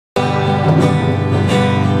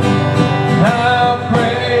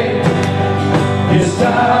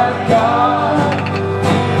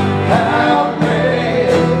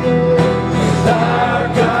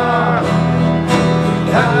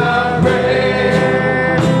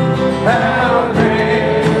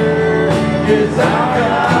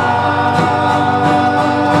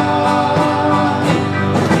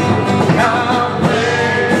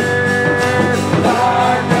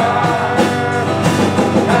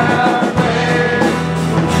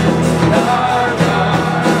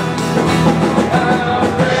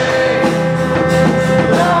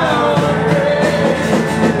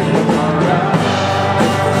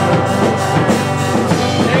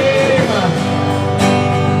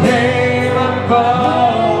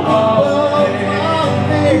above all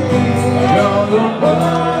names. You're the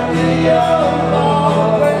worthy of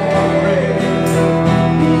all praise.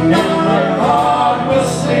 And my heart will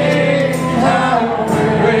sing how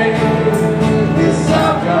great is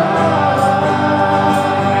our God.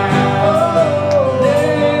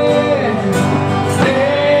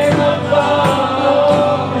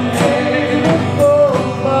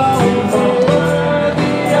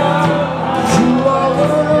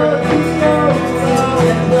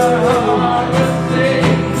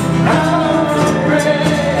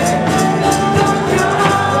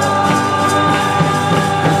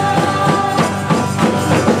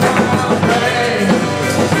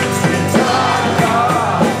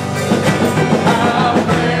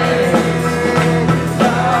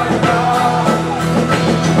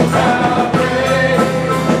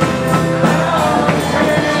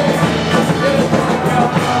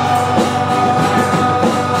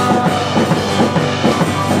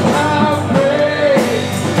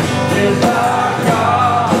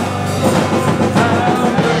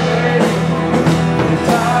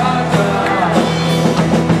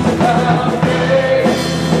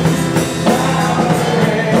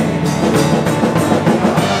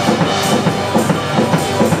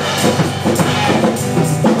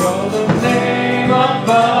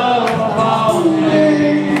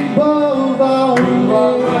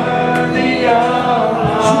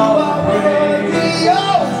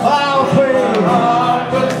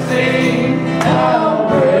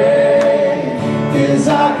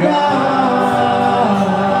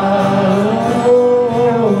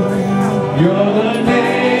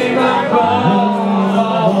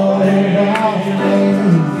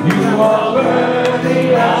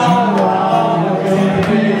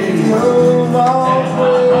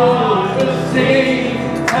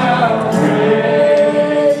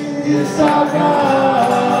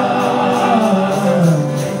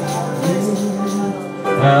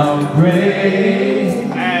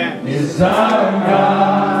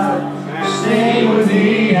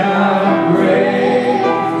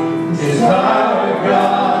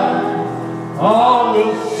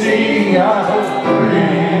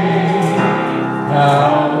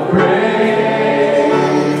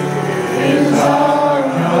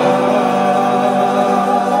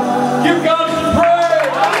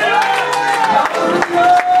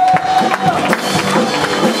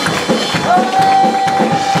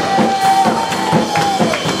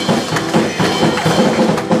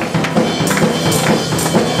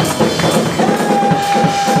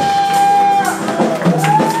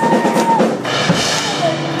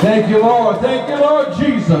 Thank you, Lord. Thank you, Lord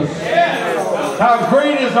Jesus. How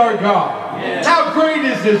great is our God. How great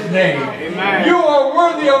is His name. Amen. You are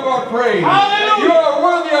worthy of our praise. Hallelujah. You are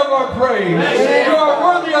worthy of our praise. Yes. You are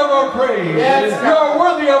worthy of our praise. Yes. You are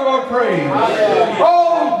worthy of our praise. Hallelujah.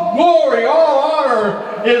 All glory, all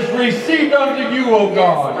honor is received unto you, O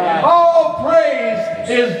God. All praise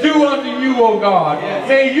is due unto you, O God.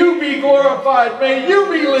 May you be glorified. May you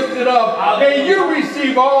be lifted up. May you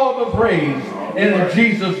receive all the praise. In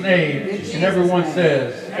Jesus' name. And everyone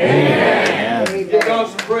says, Amen. Amen. Give God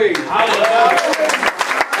some praise. Hallelujah.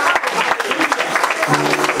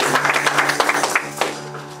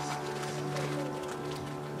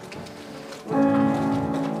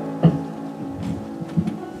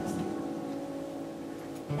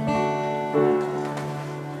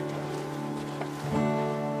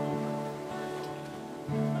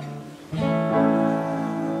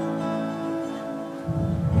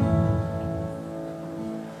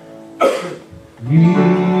 He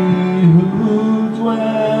who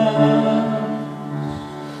dwells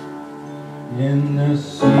in the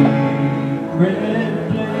secret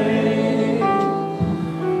place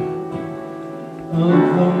of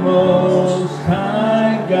the Most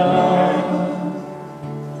High God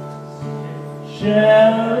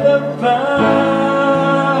shall abide.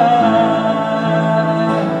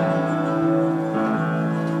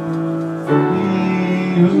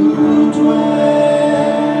 He who dwells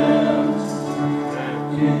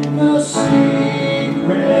in the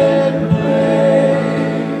secret place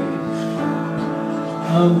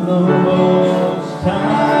of the Most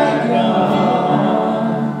High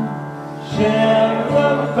God shall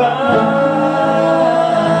abide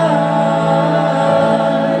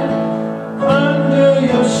under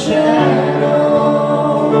your shadow.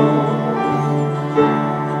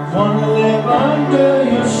 Wanna live under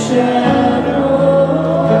your shadow.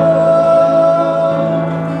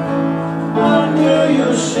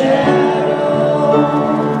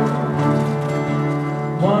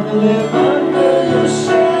 Wanna live under your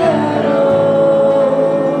shadow.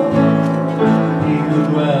 He who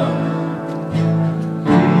dwells,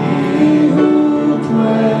 he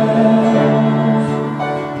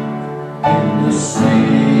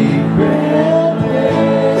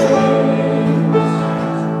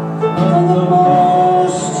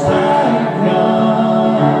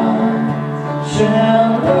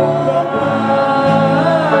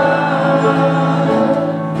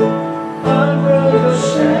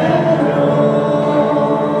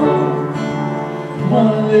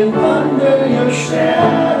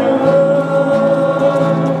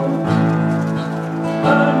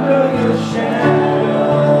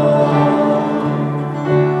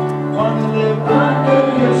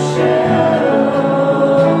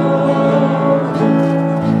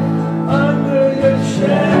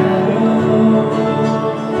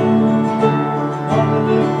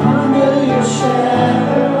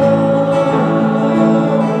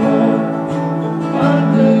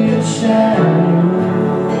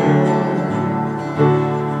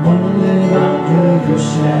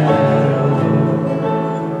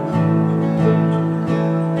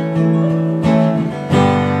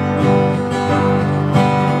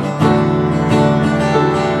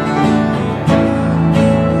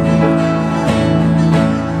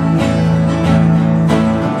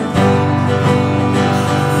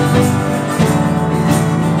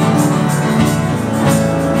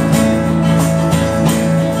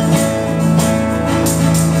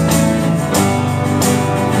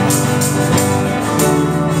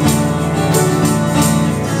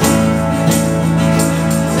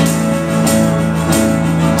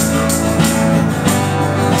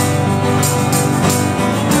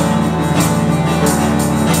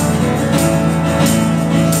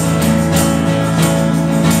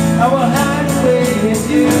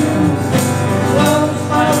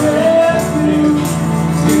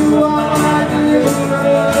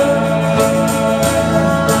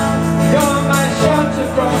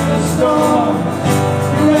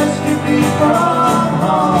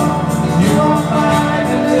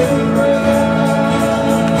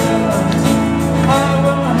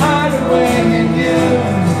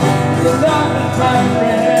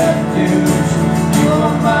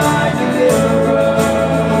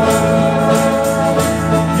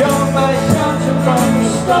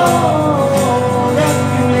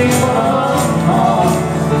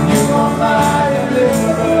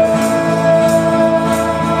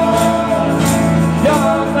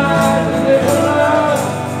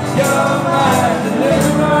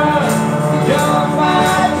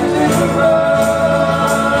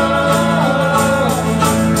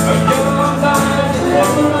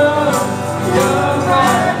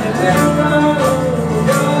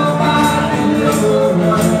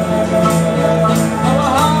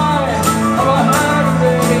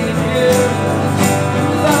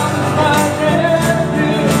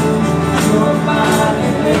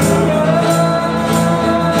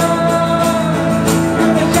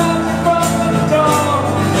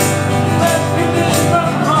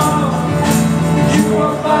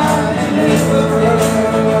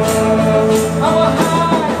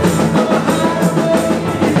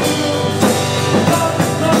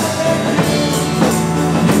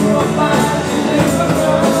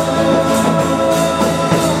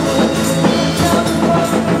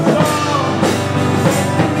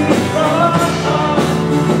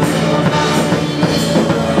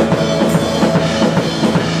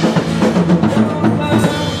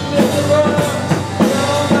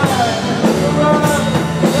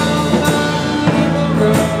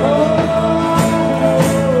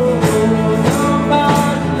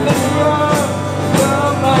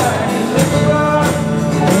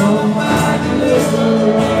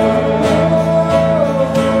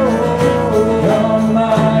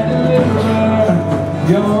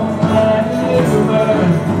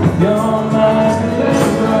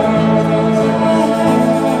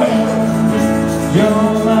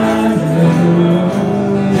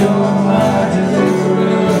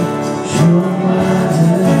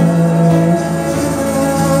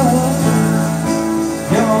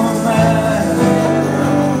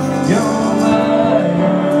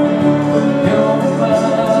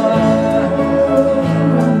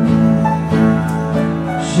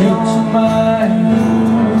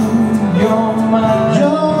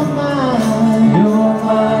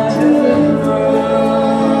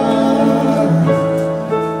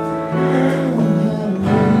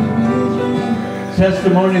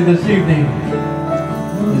Testimony this evening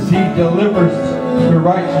is He delivers the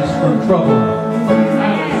righteous from trouble.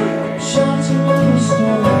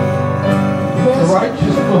 The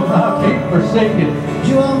righteous will not be forsaken.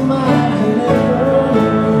 You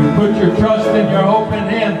put your trust and your hope in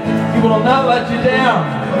Him. He will not let you down.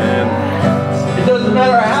 It doesn't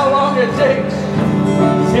matter how long it takes.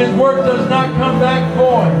 His word does not come back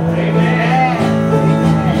void.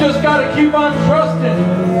 You just got to keep on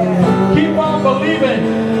trusting. Keep on believing.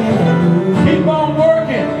 Keep on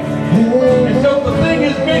working until the thing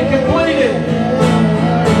has been completed.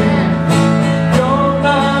 You're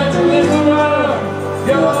my deliverer.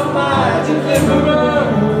 You're my deliverer.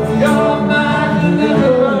 You're my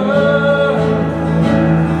deliverer.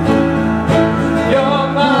 You're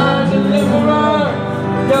my deliverer.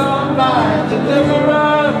 You're my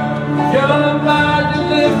deliverer. You're my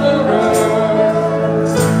deliverer.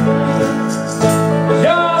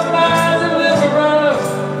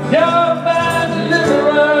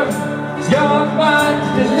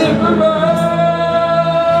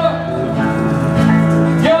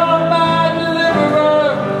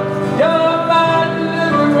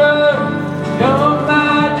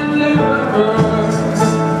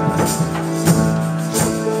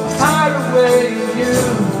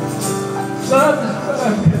 Love is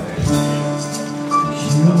perfect.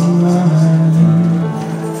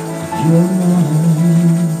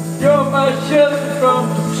 You're my shelter from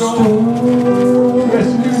the storm.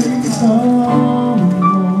 Rescue me from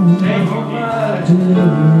my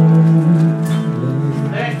deliverance.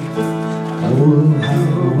 Oh, how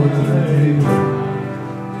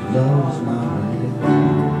love's my way.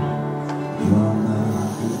 You're my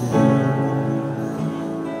deliverance.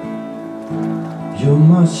 You're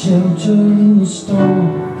my shelter in the storm.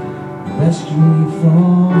 Rescue me from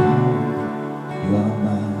harm. You are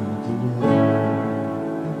my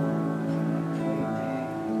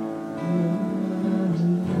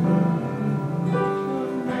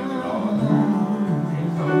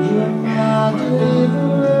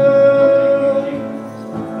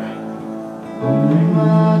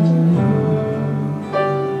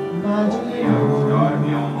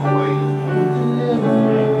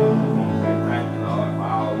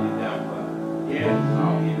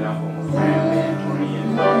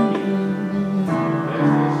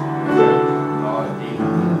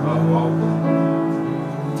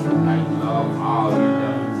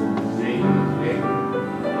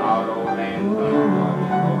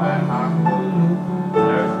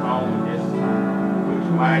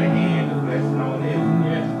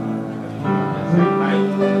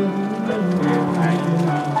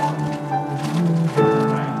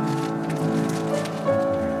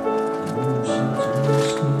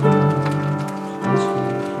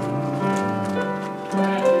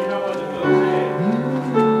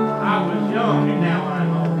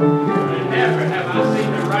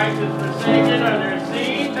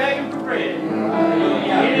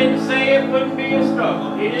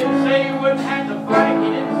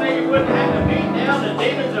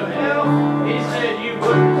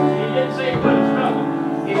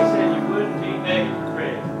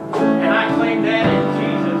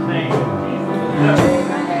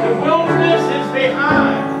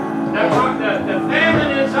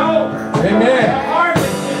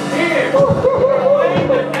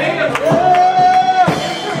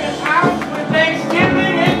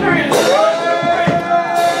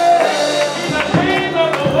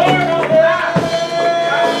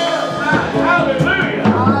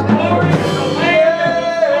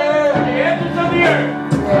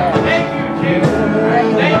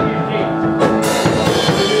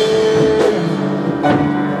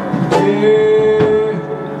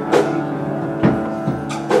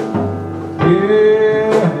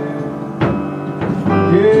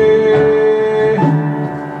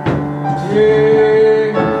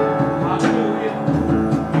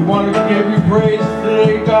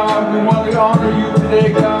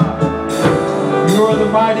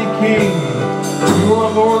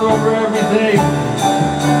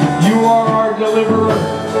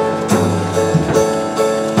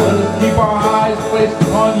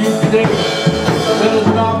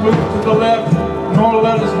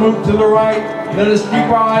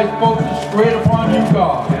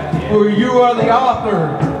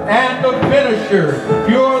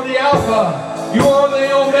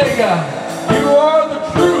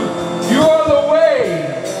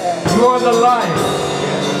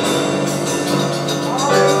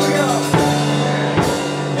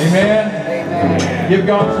give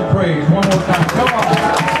God some praise one more time. Come on.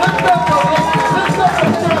 Lift up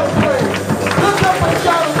a shout of praise. Lift up a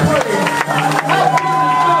shout of praise.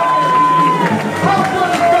 How good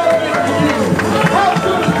has God been to you? How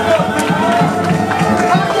good has God been to you?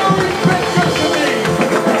 How good has God been to you?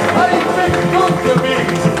 How He's been good to me?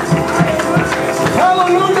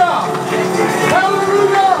 Hallelujah.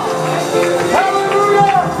 Hallelujah.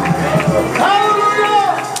 Hallelujah. Hallelujah.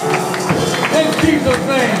 In Jesus'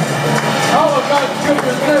 name. All of God's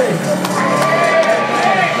children say,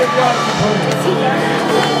 give God some praise.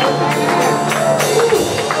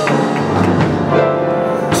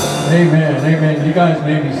 Amen, amen. You guys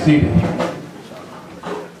may be seated.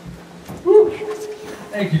 Woo.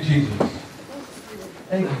 Thank you, Jesus.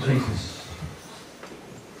 Thank you, Jesus.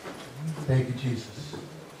 Thank you, Jesus.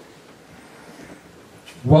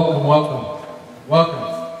 Welcome, welcome, welcome.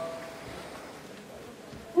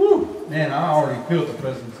 Woo. Man, I already feel the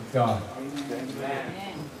presence of God.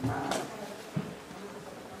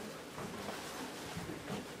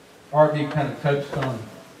 RV kind of touched on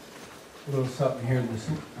a little something here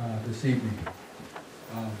this evening.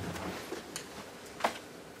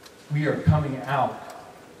 We are coming out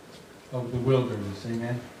of the wilderness,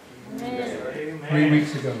 amen? Amen. 3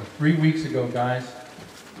 weeks ago, guys,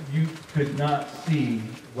 you could not see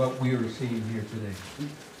what we are seeing here today.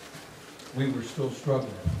 We were still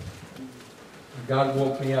struggling. God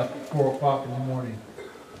woke me up at 4 o'clock in the morning.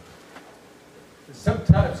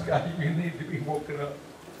 Sometimes, God, you need to be woken up.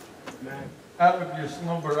 Out of your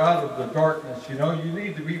slumber, out of the darkness, you know, you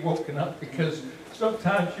need to be woken up because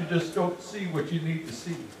sometimes you just don't see what you need to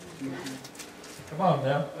see. Come on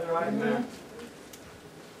now.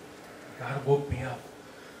 God woke me up.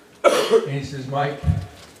 And he says, Mike,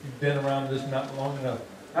 you've been around this mountain long enough.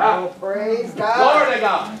 Oh, praise God. Glory to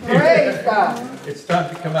God. Praise God. It's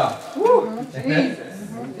time to come out. Woo, Jesus.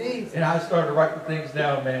 Jesus. And I started writing things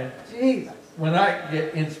down, man. Jesus. When I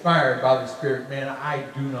get inspired by the Spirit, man, I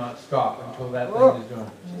do not stop until that thing is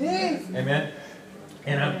done. Jesus. Amen?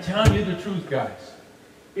 And I'm telling you the truth, guys.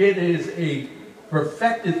 It is a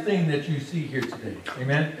perfected thing that you see here today.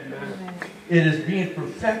 Amen? Amen. It is being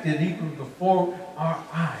perfected even before our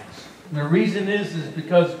eyes. And the reason is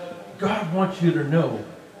because God wants you to know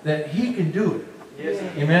that He can do it. Yes.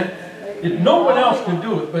 Amen? If no one else can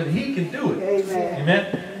do it, but He can do it. Amen.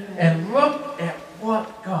 Amen? And look at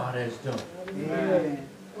what God has done. Amen.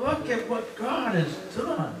 Look at what God has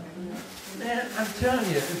done. Man, I'm telling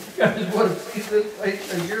you, if you guys would have seen this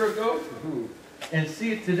place a year ago and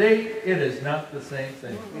see it today, it is not the same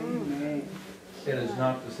thing. Amen. It is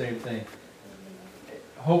not the same thing.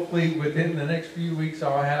 Hopefully within the next few weeks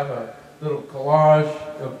I'll have a little collage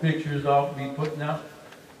of pictures I'll be putting out.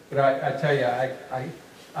 But I tell you,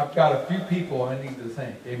 I've got a few people I need to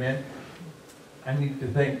thank. Amen. I need to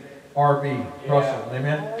thank R.B. Russell.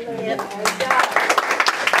 Amen. This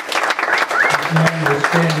man was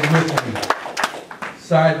standing with me,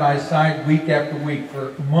 side by side, week after week,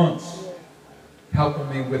 for months, helping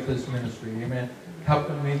me with this ministry. Amen.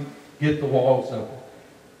 Helping me get the walls up.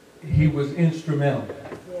 He was instrumental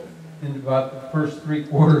in about the first 3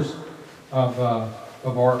 quarters of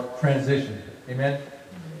our transition. Amen.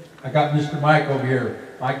 I got Mr. Mike over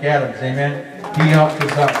here, Mike Adams. Amen. He helped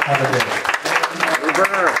us out of there.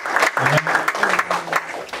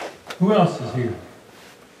 Who else is here?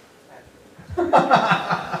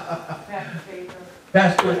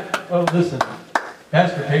 Pastor, well, listen,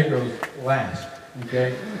 Pastor Pedro's last,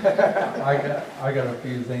 okay? I got a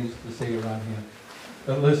few things to say around him.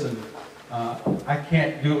 But listen, I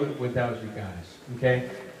can't do it without you guys, okay?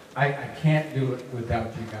 I can't do it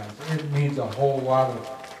without you guys. It means a whole lot of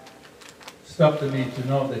stuff to me to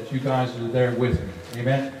know that you guys are there with me,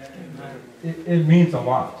 amen? It means a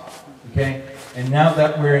lot, okay? And now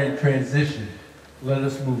that we're in transition, let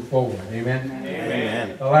us move forward. Amen?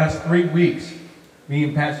 Amen. The last 3 weeks, me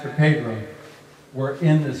and Pastor Pedro were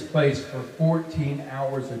in this place for 14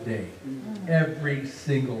 hours a day. Every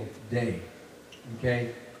single day.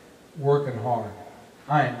 Okay? Working hard.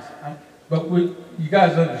 But you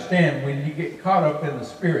guys understand, when you get caught up in the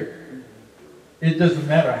Spirit, it doesn't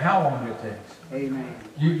matter how long it takes. Amen.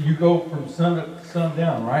 You go from sun up to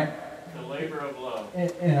sundown, right? The labor of love.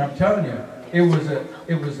 And I'm telling you, it was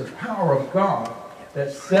the power of God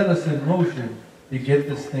that set us in motion to get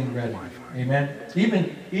this thing ready. Amen.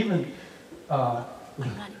 Even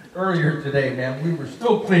earlier today, man, we were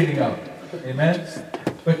still cleaning up. Amen.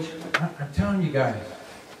 But I'm telling you guys,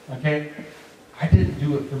 okay, I didn't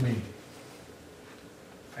do it for me.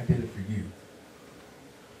 I did it for you.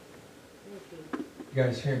 You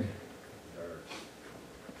guys hear me?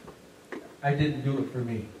 I didn't do it for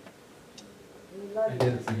me. I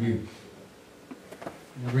did it for you.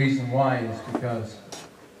 And the reason why is because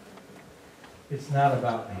it's not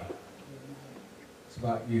about me. It's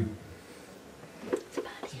about you.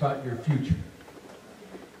 It's about your future.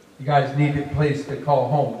 You guys need a place to call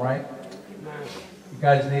home, right? You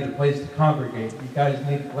guys need a place to congregate. You guys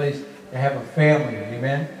need a place to have a family,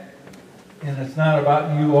 amen? And it's not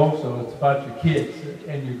about you also, it's about your kids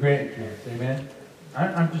and your grandkids, amen?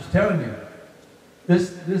 I'm just telling you,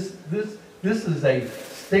 this is a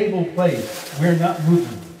stable place. We're not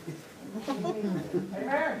moving.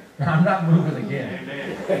 Amen. I'm not moving again.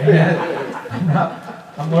 Amen.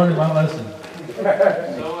 I'm learning my lesson.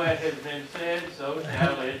 So as has been said, so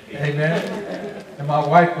shall it be. Amen. And my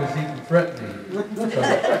wife was even threatening. So,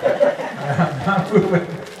 I'm not moving.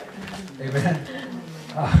 Amen.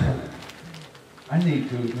 I need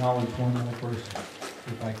to acknowledge one more person,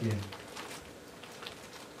 if I can.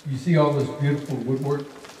 You see all this beautiful woodwork?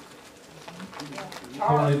 It's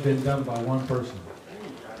only been done by one person.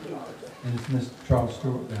 And it's Mr. Charles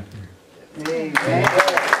Stewart back there. Amen.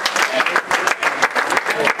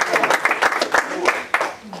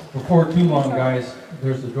 Before too long, guys,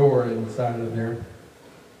 there's a door inside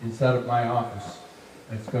of my office.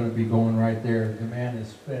 That's going to be going right there. The man has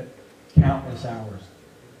spent countless hours.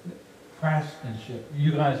 Craftsmanship.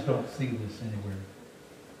 You guys don't see this anywhere.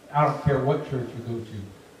 I don't care what church you go to.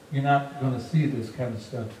 You're not going to see this kind of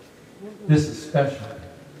stuff. This is special.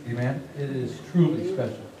 Amen? It is truly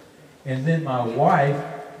special. And then my wife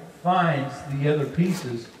finds the other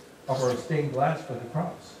pieces of our stained glass for the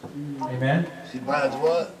cross. Amen? She buys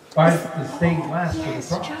what? Buys the stained glass for the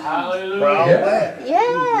cross. Hallelujah. For all Yeah. that.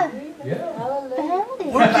 Yeah. Yeah.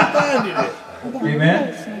 Where'd you find it?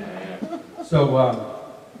 Amen? So,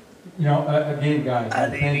 you know, again, guys, I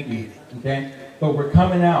thank you. Okay? But we're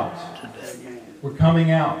coming out. We're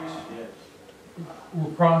coming out.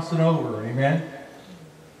 We're crossing over. Amen?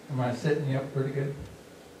 Am I setting you up pretty good?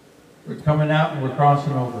 We're coming out and we're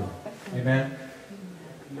crossing over. Amen?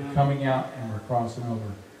 We're coming out and we're crossing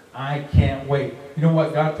over. I can't wait. You know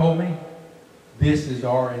what God told me? This is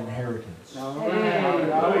our inheritance. All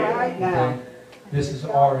right now. Okay? This is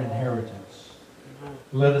our inheritance.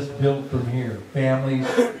 Let us build from here. Families,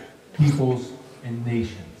 peoples, and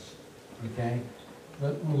nations. Okay?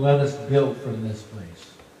 Let us build from this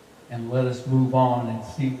place. And let us move on and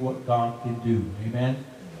see what God can do. Amen?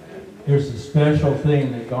 There's a special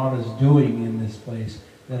thing that God is doing in this place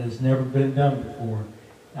that has never been done before.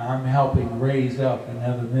 I'm helping raise up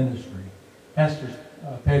another ministry. Pastor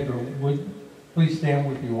Pedro, would you please stand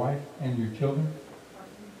with your wife and your children?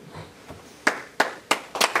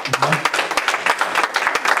 Amen.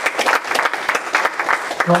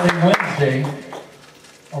 Starting Wednesday,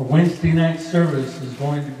 our Wednesday night service is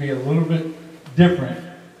going to be a little bit different.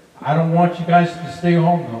 I don't want you guys to stay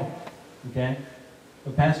home though, okay?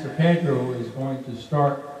 But Pastor Pedro is going to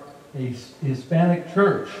start a Hispanic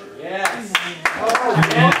church. Yes.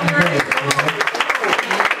 I'm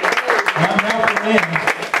helping him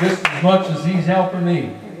just as much as he's helping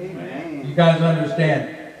me. You guys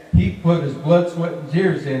understand? He put his blood, sweat, and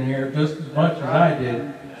tears in here just as much as I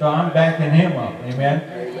did. So I'm backing him up. Amen?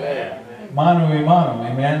 Amen. Mano a mano.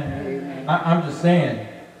 Amen? I'm just saying,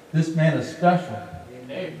 this man is special.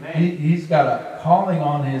 Amen. He's got a calling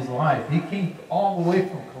on his life. He came all the way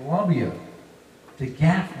from Colombia to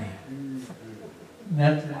Gaffney.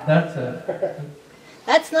 That's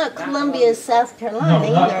not Columbia, South Carolina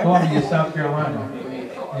No, not either. Columbia, South Carolina.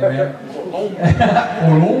 Amen.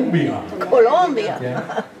 Colombia. Colombia.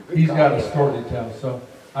 Yeah. He's got a story to tell. So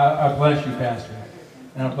I bless you, Pastor.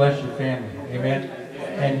 And I bless your family. Amen.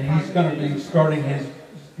 And he's going to be starting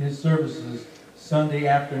his services Sunday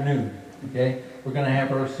afternoon. Okay? We're going to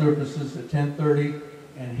have our services at 10:30,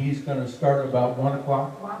 and he's going to start about 1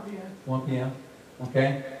 o'clock. 1 p.m.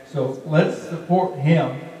 Okay? So let's support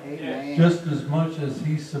him just as much as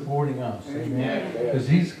he's supporting us. Amen? Because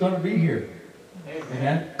he's going to be here.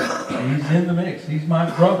 Amen? He's in the mix. He's my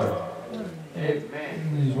brother.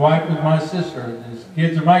 His wife is my sister. And his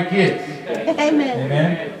kids are my kids. Amen.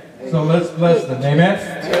 Amen? So let's bless them. Amen?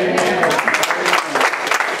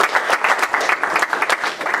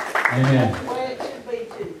 Amen.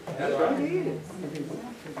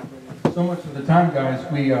 So much of the time, guys,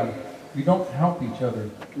 we don't help each other.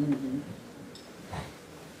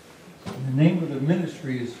 The name of the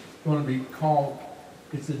ministry is going to be called,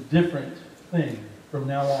 it's a different thing from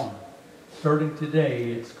now on. Starting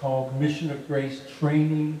today, it's called Mission of Grace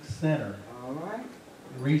Training Center. All right.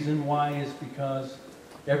 The reason why is because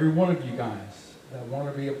every one of you guys that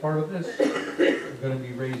want to be a part of this are going to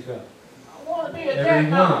be raised up. I want to be a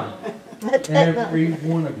Every one technology. of you. Every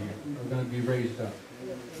one of you are going to be raised up.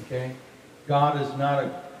 Okay? God is not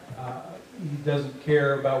He doesn't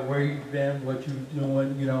care about where you've been, what you're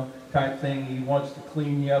doing, you know, type thing. He wants to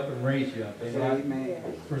clean you up and raise you up. Amen?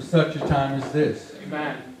 Amen. For such a time as this.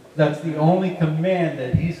 Amen. That's the only command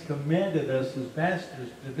that He's commanded us as pastors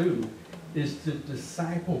to do, is to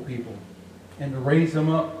disciple people and to raise them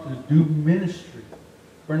up to do ministry.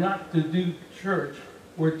 We're not to do church,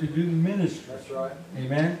 we're to do ministry. That's right.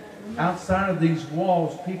 Amen? Outside of these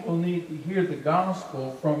walls, people need to hear the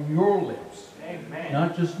gospel from your lips, Amen.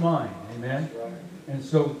 not just mine. Amen? And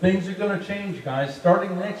so things are going to change, guys.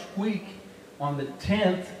 Starting next week on the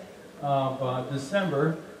 10th of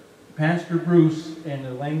December, Pastor Bruce and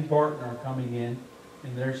Elaine Barton are coming in,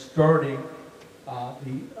 and they're starting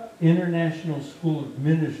the International School of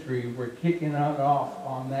Ministry. We're kicking it off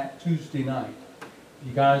on that Tuesday night. If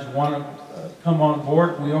you guys want to come on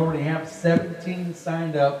board, we already have 17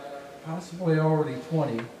 signed up, possibly already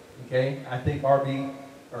 20. Okay? I think WT.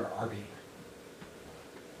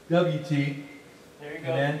 There you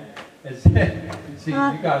go. Amen. See,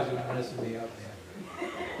 you guys are messing me up,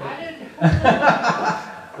 man.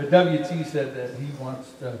 But WT said that he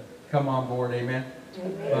wants to come on board, amen?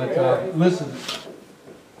 But listen,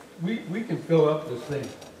 we can fill up this thing.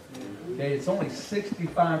 Okay, it's only $65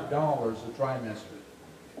 a trimester.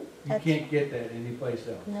 You can't get that anyplace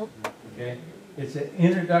else. Nope. Okay, it's an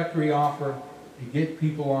introductory offer to get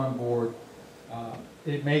people on board.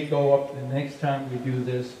 It may go up the next time we do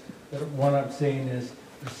this, but what I'm saying is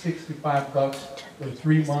for $65 for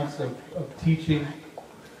 3 months of teaching.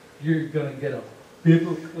 You're going to get a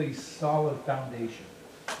biblically solid foundation,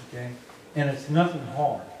 okay? And it's nothing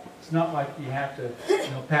hard. It's not like you have to,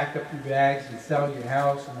 pack up your bags and sell your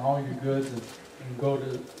house and all your goods and go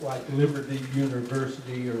to like Liberty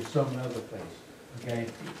University or some other place, okay?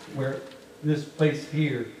 Where this place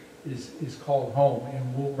here is called home,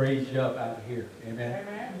 and we'll raise you up out of here, amen?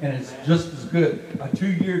 And it's just as good. A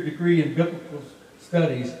 2-year degree in biblical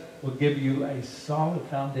studies will give you a solid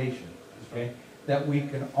foundation, okay, that we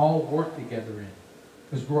can all work together in,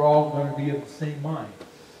 because we're all going to be of the same mind,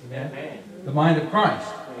 amen? The mind of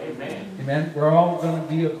Christ, amen? We're all going to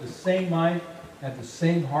be of the same mind, have the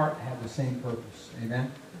same heart, have the same purpose,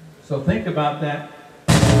 amen? So think about that.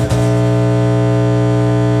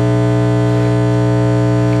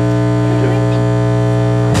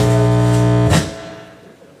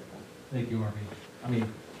 Thank you, Army. I mean,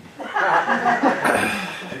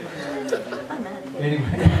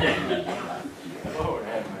 anyway.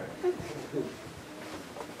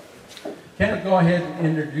 Can I go ahead and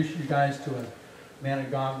introduce you guys to a man of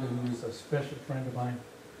God who is a special friend of mine?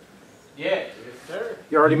 Yes, sir.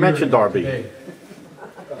 You already mentioned Darby. Today,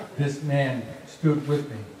 this man stood with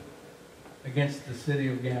me against the city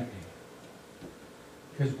of Gampy,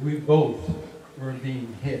 because we both were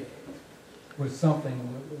being hit with something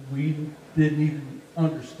we didn't even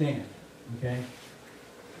understand, okay?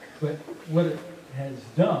 But what it has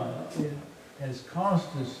done, it has caused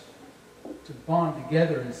us to bond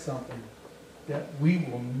together in something that we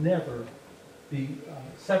will never be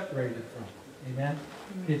separated from, amen?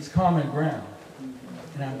 It's common ground.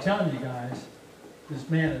 And I'm telling you guys, this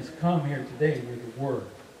man has come here today with a word,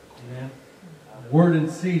 amen? A word in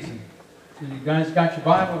season. So you guys got your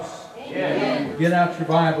Bibles? Yeah. Get out your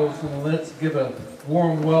Bibles and let's give a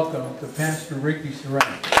warm welcome to Pastor Rickie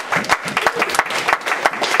Sarratt.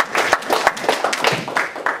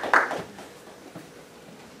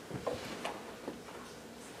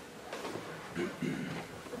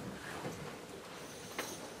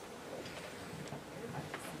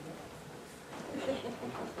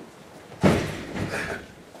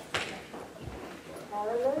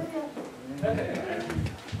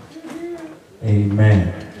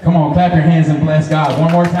 Amen. Come on, clap your hands and bless God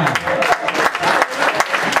one more time.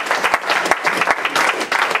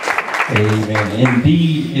 Amen.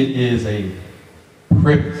 Indeed, it is a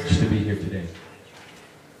privilege to be here today.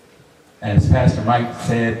 As Pastor Mike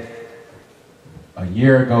said, a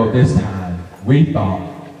year ago this time, we thought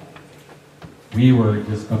we were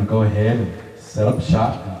just going to go ahead and set up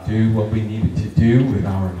shop and do what we needed to do with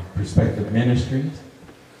our respective ministries.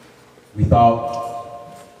 We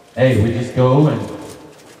thought, hey, we just go and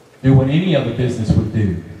do what any other business would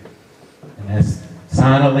do. And that's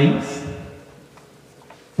sign a lease,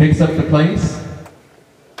 fix up the place,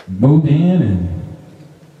 move in, and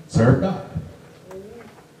serve God.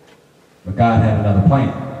 But God had another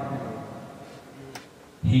plan.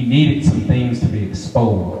 He needed some things to be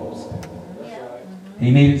exposed.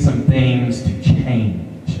 He needed some things to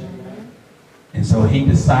change. And so he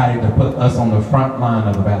decided to put us on the front line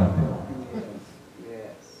of the battlefield.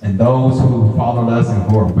 And those who followed us and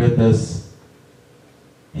who are with us,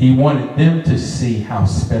 he wanted them to see how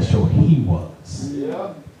special he was.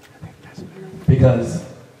 Because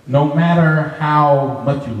no matter how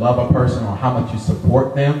much you love a person or how much you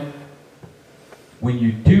support them, when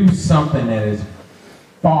you do something that is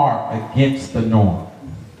far against the norm,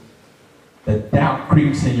 the doubt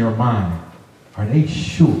creeps in your mind. Are they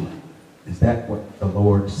sure? Is that what the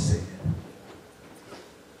Lord said?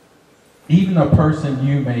 Even a person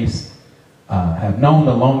you may have known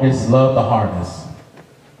the longest, love the hardest,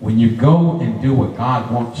 when you go and do what God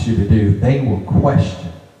wants you to do, they will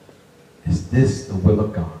question, is this the will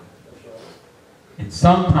of God? And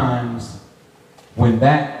sometimes when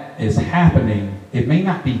that is happening, it may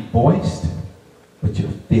not be voiced, but you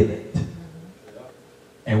feel it.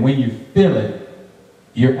 And when you feel it,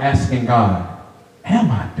 you're asking God, am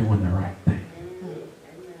I doing the right thing?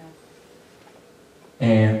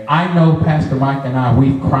 And I know Pastor Mike and I,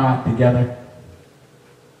 we've cried together.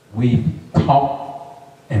 We've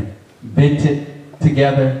talked and vented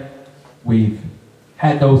together. We've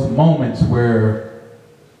had those moments where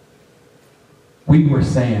we were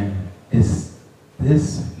saying, is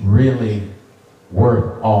this really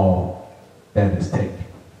worth all that is taken?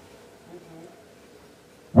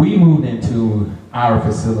 We moved into our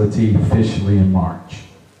facility officially in March.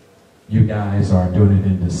 You guys are doing it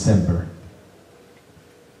in December.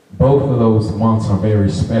 Both of those months are very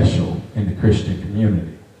special in the Christian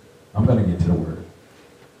community. I'm going to get to the word.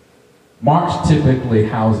 March typically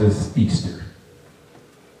houses Easter,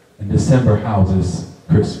 and December houses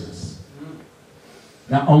Christmas.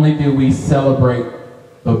 Not only do we celebrate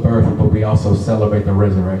the birth, but we also celebrate the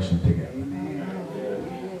resurrection together.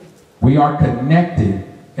 We are connected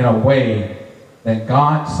in a way that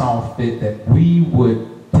God saw fit that we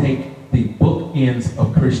would take the bookends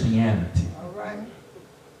of Christianity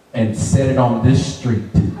and set it on this street.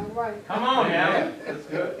 Come on now. That's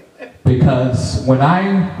good. Because when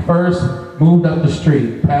I first moved up the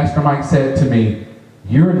street, Pastor Mike said to me,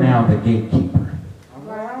 "You're now the gatekeeper."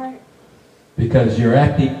 Because you're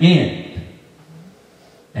at the end.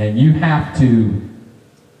 And you have to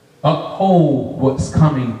uphold what's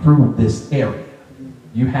coming through this area.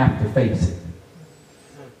 You have to face it.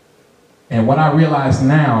 And what I realize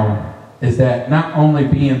now is that not only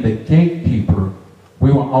being the gatekeeper,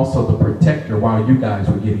 we were also the protector while you guys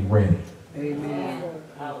were getting ready. Amen.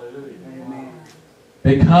 Hallelujah. Amen.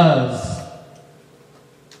 Because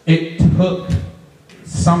it took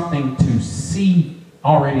something to see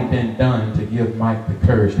already been done to give Mike the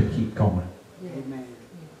courage to keep going. Amen.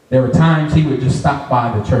 There were times he would just stop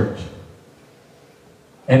by the church.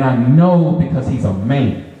 And I know because he's a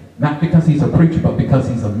man, not because he's a preacher, but because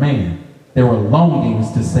he's a man, there were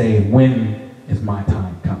longings to say, when is my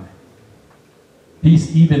time coming?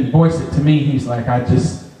 He's even voiced it to me. He's like, I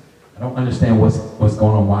don't understand what's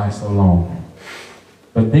going on, why it's so long.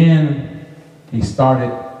 But then he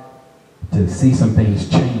started to see some things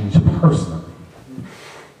change personally.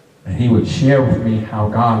 And he would share with me how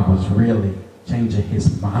God was really changing his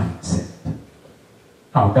mindset.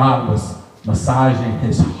 How God was massaging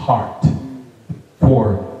his heart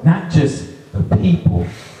for not just the people,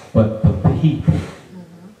 but the people.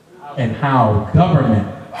 And how government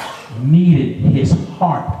needed his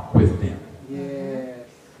heart with them. Yes.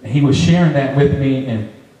 And he was sharing that with me, and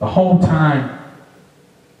the whole time,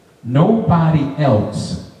 nobody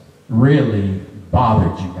else really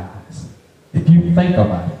bothered you guys. If you think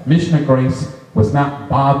about it, Mission of Grace was not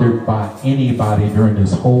bothered by anybody during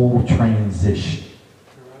this whole transition.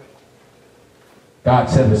 God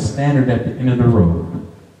set a standard at the end of the road,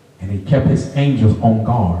 and he kept his angels on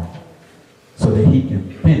guard so that he can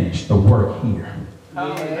finish the work here.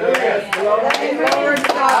 Yes. Glory to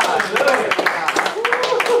God.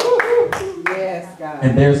 Yes, God.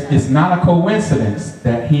 And it's not a coincidence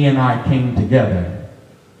that he and I came together.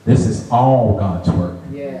 This is all God's work.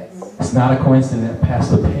 Yes. It's not a coincidence that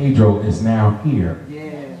Pastor Pedro is now here.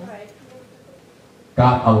 Yes.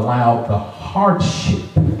 God allowed the hardship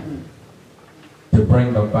to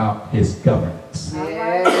bring about his governance.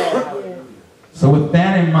 Yes. So with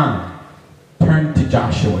that in mind, turn to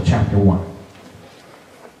Joshua chapter 1.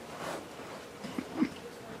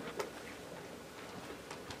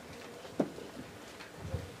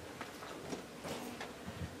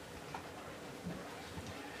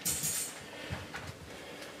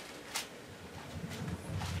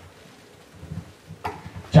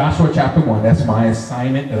 Joshua chapter 1, that's my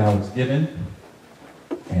assignment that I was given,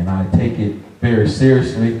 and I take it very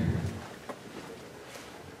seriously.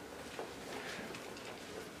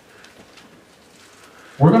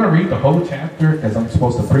 We're going to read the whole chapter because I'm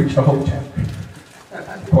supposed to preach the whole chapter.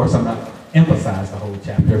 Of course, I'm not emphasize the whole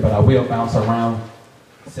chapter, but I will bounce around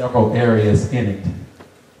several areas in it.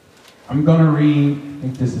 I'm going to read, I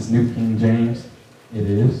think this is New King James. It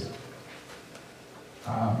is.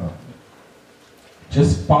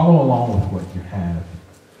 Just follow along with what you have.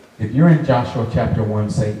 If you're in Joshua chapter 1,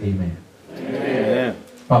 say amen. Amen.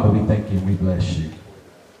 Father, we thank you and we bless you.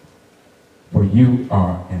 For you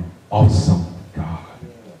are an awesome God.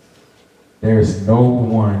 There is no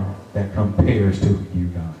one that compares to you,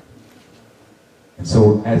 God. And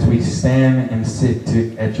so as we stand and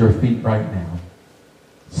sit at your feet right now,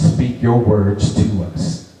 speak your words to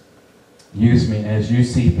us. Use me as you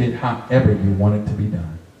see fit, however you want it to be done.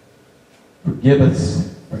 Forgive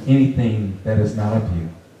us for anything that is not of you.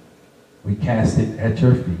 We cast it at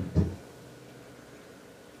your feet.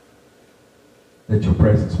 Let your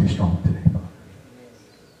presence be strong today, Father.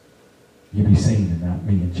 You be seen and not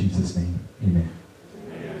me, in Jesus' name. Amen.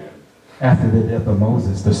 Amen. After the death of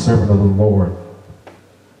Moses, the servant of the Lord,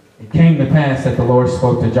 it came to pass that the Lord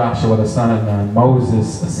spoke to Joshua the son of Nun,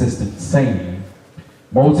 Moses' assistant, saying,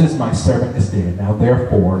 Moses, my servant, is dead. Now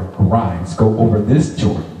therefore, arise, go over this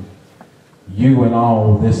Jordan, you and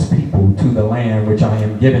all this people, to the land which I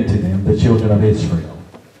am giving to them, the children of Israel.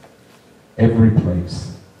 Every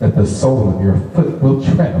place that the sole of your foot will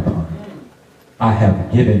tread upon, I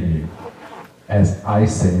have given you, as I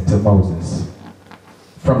said to Moses.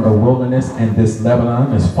 From the wilderness and this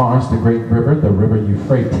Lebanon, as far as the great river, the river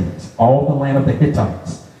Euphrates, all the land of the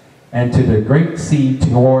Hittites, and to the great sea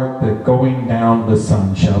toward the going down the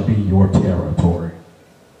sun shall be your territory.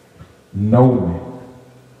 No man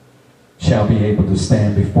shall be able to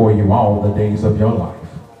stand before you all the days of your life.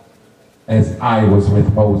 As I was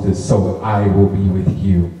with Moses, so I will be with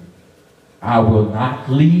you. I will not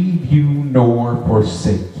leave you nor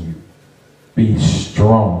forsake you. Be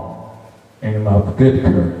strong and of good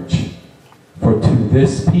courage. For to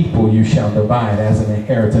this people you shall divide as an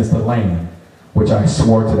inheritance the land, which I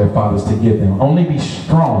swore to their fathers to give them. Only be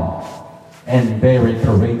strong and very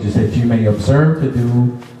courageous, that you may observe to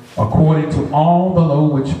do according to all the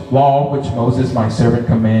law which Moses my servant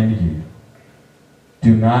commanded you.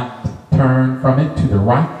 Do not turn from it to the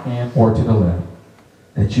right hand or to the left,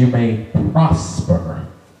 that you may prosper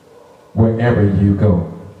wherever you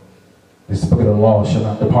go. This book of the law shall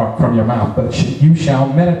not depart from your mouth, but you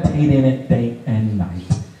shall meditate in it day and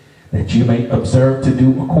night, that you may observe to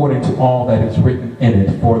do according to all that is written in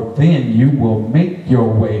it. For then you will make your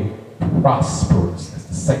way prosperous. That's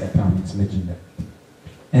the second time he's mentioned that.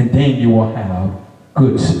 And then you will have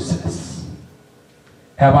good success.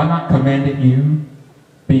 Have I not commanded you?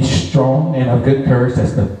 Be strong and of good courage.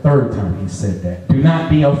 That's the third time he said that. Do not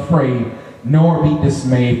be afraid, nor be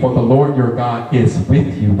dismayed, for the Lord your God is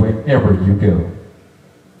with you wherever you go.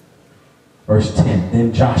 Verse 10,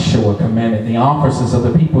 then Joshua commanded the officers of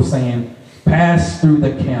the people, saying, pass through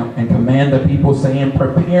the camp and command the people, saying,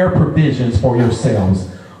 prepare provisions for yourselves,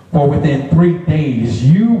 for within 3 days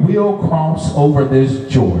you will cross over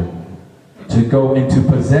this Jordan to go and to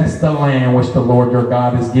possess the land which the Lord your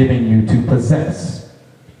God is giving you to possess.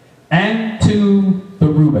 And to the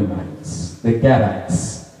Reubenites, the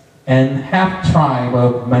Gadites, and half tribe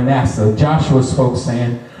of Manasseh, Joshua spoke,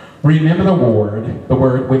 saying, remember the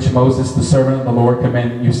word which Moses, the servant of the Lord,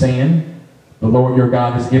 commanded you, saying, the Lord your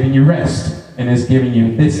God is giving you rest, and is giving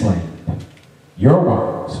you this land. Your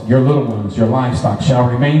wives, your little ones, your livestock shall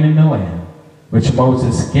remain in the land, which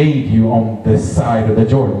Moses gave you on this side of the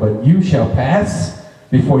Jordan. But you shall pass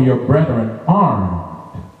before your brethren armed,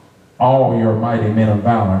 all your mighty men of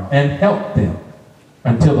valor, and help them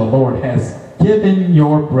until the Lord has given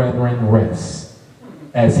your brethren rest,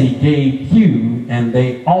 as he gave you, and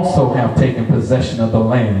they also have taken possession of the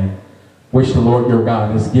land which the Lord your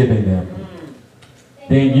God is giving them.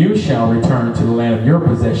 Then you shall return to the land of your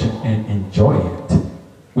possession and enjoy it,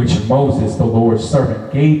 which Moses, the Lord's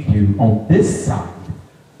servant, gave you on this side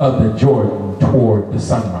of the Jordan toward the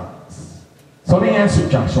sunrise. So they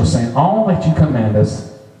answered Joshua, saying, all that you command us,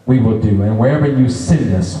 we will do, and wherever you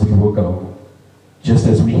send us, we will go. Just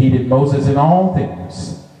as we heeded Moses in all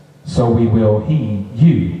things, so we will heed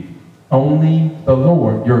you. Only the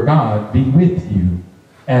Lord your God be with you,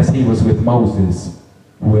 as he was with Moses.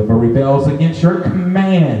 Whoever rebels against your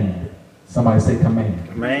command, somebody say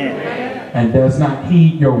command, and does not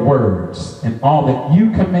heed your words, and all that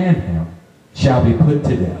you command him shall be put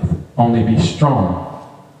to death. Only be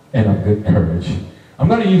strong and of good courage. I'm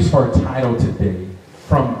going to use for a title today,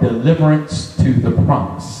 From Deliverance to the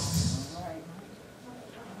Promise.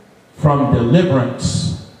 From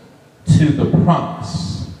deliverance to the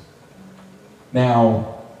promise.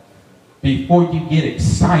 Now, before you get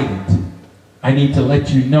excited, I need to let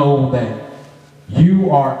you know that you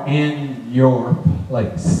are in your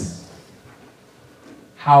place.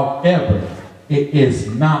 However, it is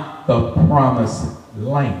not the promised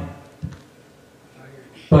land.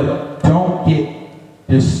 But don't get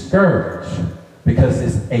discouraged, because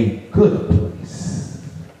it's a good place.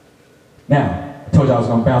 Now, I told you I was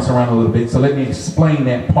going to bounce around a little bit, so let me explain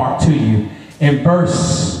that part to you. In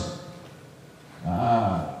verse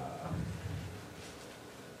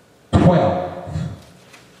 12,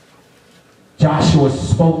 Joshua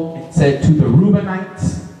spoke and said to the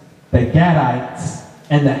Reubenites, the Gadites,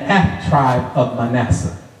 and the half tribe of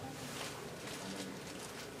Manasseh.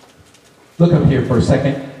 Look up here for a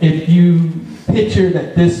second. If you picture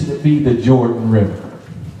that this would be the Jordan River.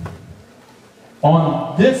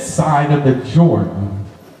 On this side of the Jordan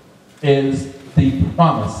is the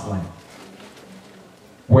promised land,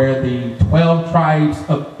 where the 12 tribes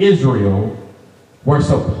of Israel were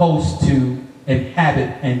supposed to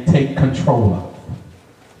inhabit and take control of.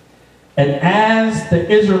 And as the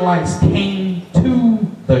Israelites came to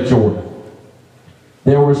the Jordan,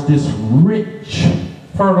 there was this rich,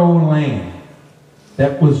 fertile land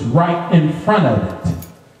that was right in front of it.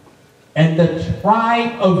 And the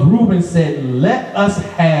tribe of Reuben said, let us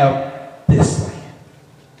have this land.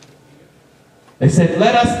 They said,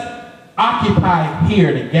 let us occupy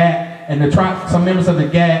here. The Gad and the tribe, some members of the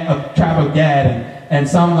tribe of Gad and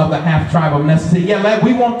some of the half tribe of Manasseh said, yeah,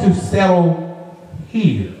 we want to settle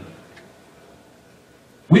here.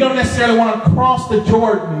 We don't necessarily want to cross the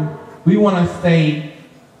Jordan. We want to stay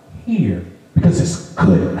here because it's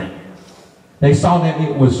good land. They saw that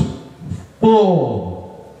it was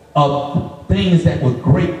full of things that were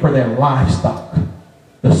great for their livestock.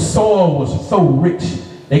 The soil was so rich,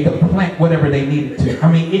 they could plant whatever they needed to.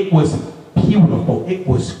 I mean, it was beautiful. It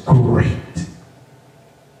was great.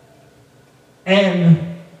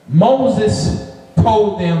 And Moses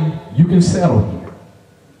told them, you can settle here.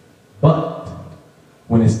 But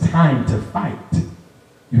when it's time to fight,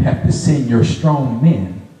 you have to send your strong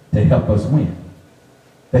men to help us win.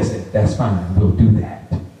 They said, that's fine, we'll do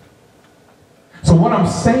that. So what I'm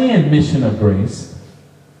saying, Mission of Grace,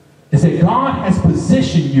 is that God has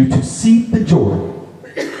positioned you to see the Jordan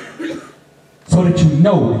so that you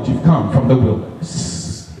know that you've come from the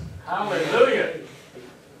wilderness. Hallelujah.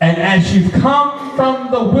 And as you've come from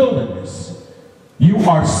the wilderness, you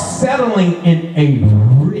are settling in a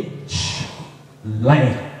rich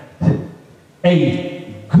land,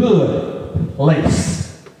 a good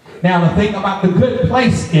place. Now the thing about the good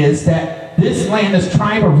place is that this land, this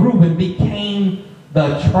tribe of Reuben, became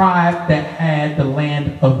the tribe that had the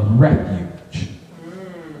land of refuge.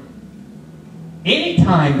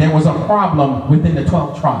 Anytime there was a problem within the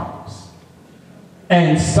 12 tribes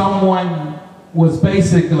and someone was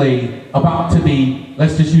basically about to be,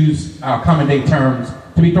 let's just use our common day terms,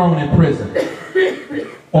 to be thrown in prison,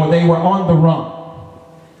 or they were on the run,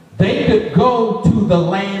 they could go to the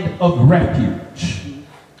land of refuge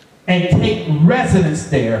and take residence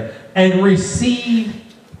there and receive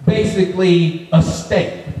basically a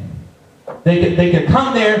stay. They could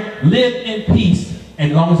come there, live in peace,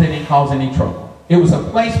 as long as they didn't cause any trouble. It was a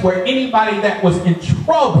place where anybody that was in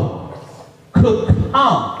trouble could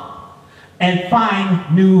come and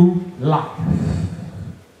find new life.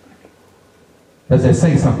 Does that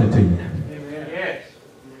say something to you? Yes.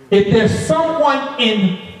 If there's someone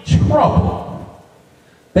in trouble,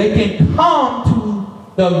 they can come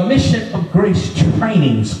to the Mission of Grace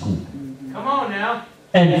training school. Come on now.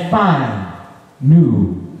 And find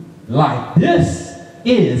new life. This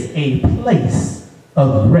is a place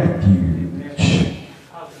of refuge.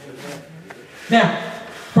 Now,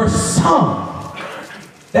 for some,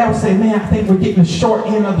 they'll say, man, I think we're getting the short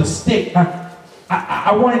end of the stick.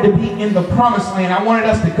 I wanted to be in the promised land. I wanted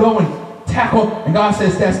us to go and tackle. And God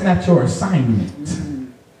says, that's not your assignment.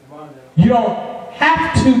 You don't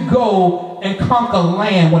have to go and conquer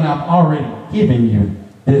land when I've already given you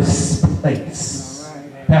this place.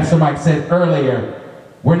 Pastor Mike said earlier,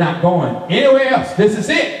 we're not going anywhere else. This is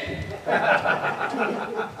it.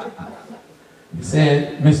 He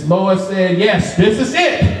said, Miss Lois said, yes, this is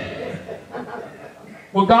it.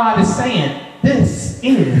 Well, God is saying, this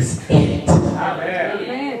is it.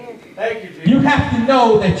 Amen. Thank you, Jesus. You have to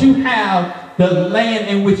know that you have the land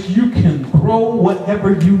in which you can grow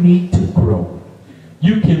whatever you need to grow.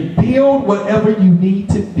 You can build whatever you need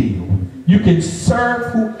to build. You can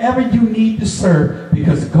serve whoever you need to serve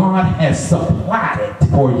because God has supplied it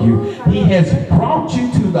for you. He has brought you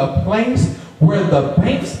to the place where the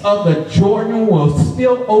banks of the Jordan will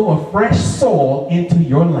spill over fresh soil into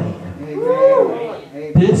your land.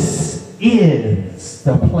 Amen. This is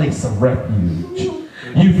the place of refuge.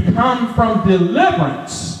 You've come from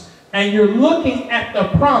deliverance and you're looking at the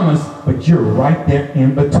promise, but you're right there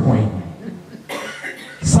in between.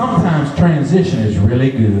 Sometimes transition is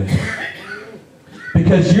really good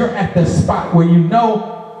because you're at the spot where you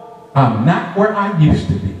know I'm not where I used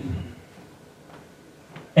to be.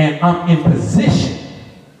 And I'm in position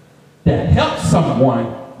to help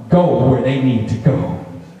someone go where they need to go.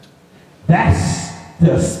 That's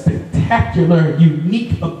the spectacular,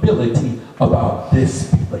 unique ability about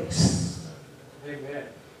this place. Amen.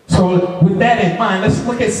 So with that in mind, let's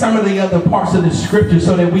look at some of the other parts of the scripture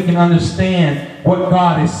so that we can understand what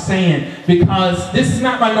God is saying. Because this is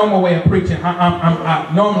not my normal way of preaching.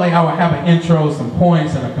 Normally I would have an intro, some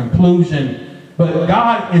points, and a conclusion. But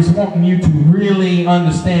God is wanting you to really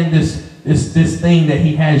understand this thing that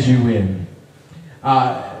he has you in.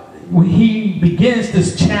 He begins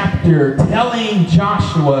this chapter telling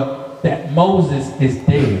Joshua that Moses is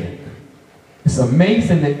dead. It's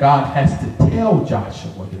amazing that God has to tell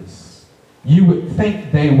Joshua this. You would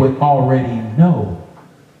think they would already know.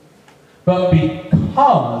 But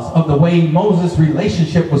because of the way Moses'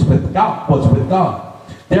 relationship was with God,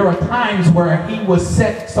 there are times where he was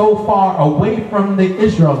set so far away from the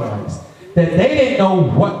Israelites that they didn't know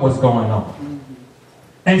what was going on.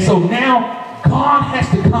 And so now God has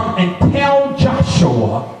to come and tell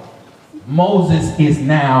Joshua, Moses is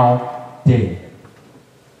now dead.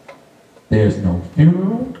 There's no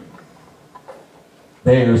funeral.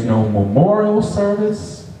 There's no memorial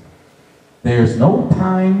service. There's no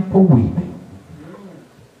time for weeping.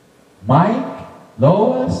 Mike,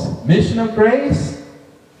 Lois, Mission of Grace,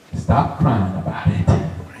 stop crying about it.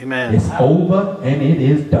 Amen. It's over and it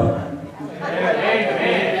is done.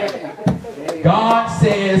 God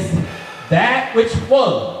says that which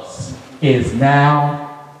was is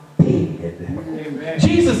now dead.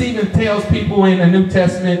 Jesus even tells people in the New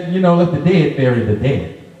Testament, let the dead bury the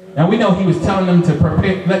dead. Now we know he was telling them to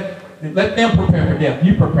prepare, let them prepare for death.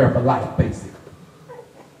 You prepare for life, basically.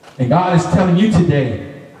 And God is telling you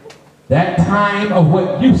today, that time of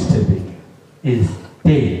what used to be is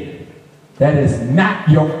dead. That is not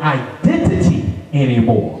your identity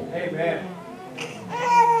anymore. Amen.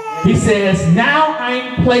 He says, now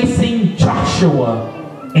I'm placing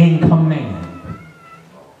Joshua in command.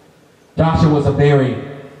 Joshua was a very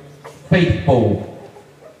faithful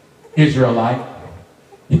Israelite.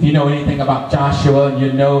 If you know anything about Joshua,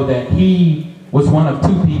 you know that he was one of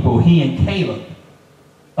two people, he and Caleb,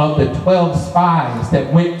 of the 12 spies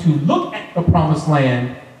that went to look at the promised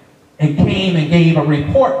land and came and gave a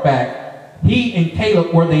report back. He and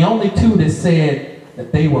Caleb were the only two that said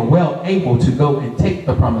that they were well able to go and take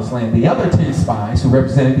the promised land. The other 10 spies who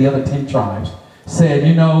represented the other 10 tribes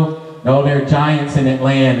said, no, there are giants in that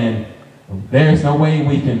land and there's no way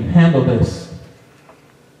we can handle this.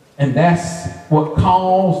 And that's what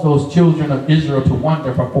caused those children of Israel to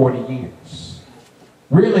wander for 40 years.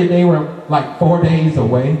 Really, they were like 4 days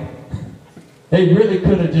away. They really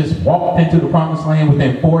could have just walked into the promised land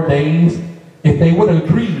within 4 days if they would have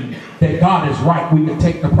agreed that God is right, we could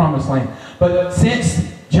take the promised land. But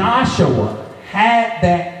since Joshua had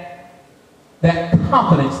that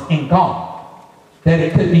confidence in God that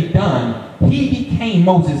it could be done, he became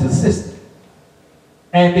Moses' assistant.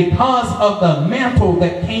 And because of the mantle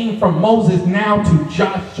that came from Moses now to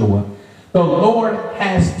Joshua, the Lord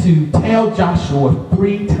has to tell Joshua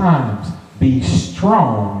 3 times, be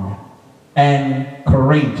strong and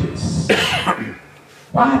courageous.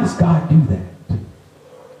 Why does God do that?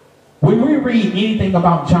 When we read anything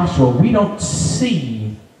about Joshua, we don't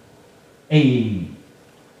see a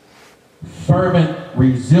fervent,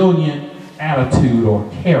 resilient attitude or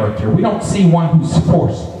character. We don't see one who's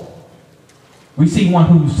forceful. We see one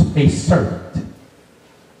who's a servant.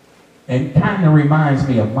 And kind of reminds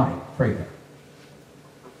me of Mike Frater.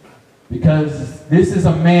 Because this is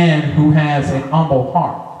a man who has an humble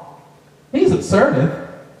heart. He's assertive,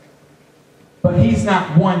 but he's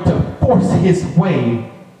not one to force his way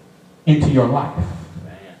into your life.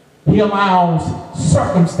 He allows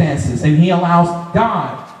circumstances and he allows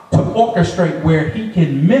God to orchestrate where he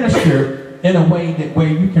can minister in a way that where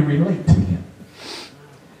you can relate to him.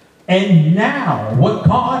 And now what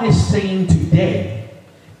God is saying today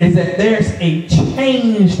is that there's a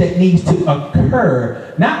change that needs to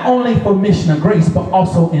occur, not only for Mission of Grace, but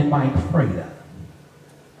also in Mike Frater.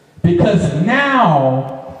 Because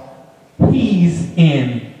now he's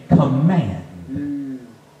in command.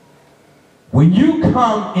 When you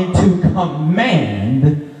come into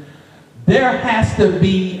command, there has to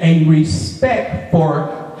be a respect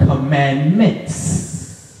for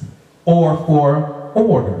commandments or for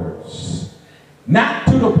orders. Not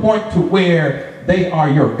to the point to where they are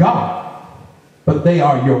your God, but they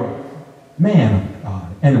are your man of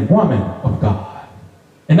God and woman of God.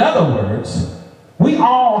 In other words, we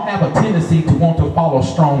all have a tendency to want to follow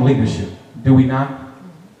strong leadership, do we not?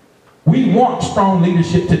 We want strong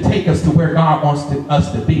leadership to take us to where God wants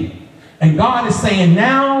us to be. And God is saying,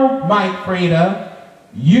 now, Mike Frater,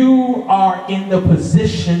 you are in the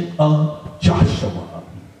position of Joshua.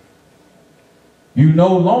 You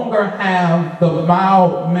no longer have the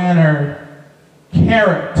mild-mannered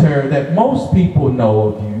character that most people know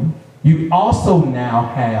of you. You also now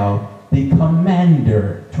have the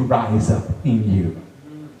commander to rise up in you.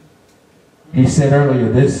 He said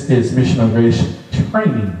earlier, this is Mission of Grace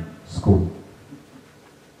training school,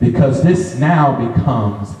 because this now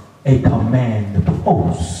becomes a command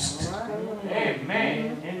post.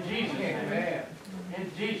 Amen. In Jesus' name.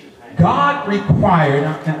 In Jesus' name. God required,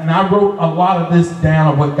 and I wrote a lot of this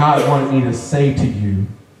down of what God wanted me to say to you.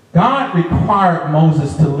 God required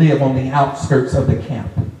Moses to live on the outskirts of the camp.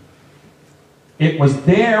 It was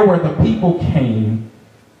there where the people came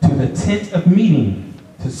to the tent of meeting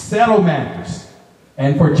to settle matters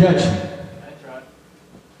and for judgment.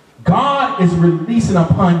 God is releasing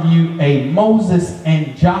upon you a Moses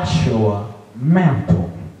and Joshua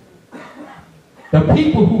mantle. The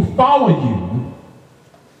people who follow you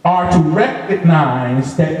are to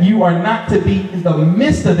recognize that you are not to be in the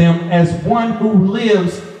midst of them as one who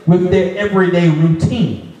lives with their everyday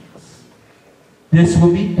routines. This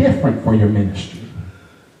will be different for your ministry.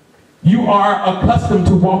 You are accustomed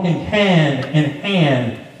to walking hand in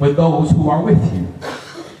hand with those who are with you.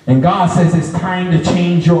 And God says it's time to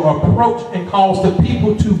change your approach and cause the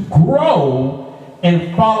people to grow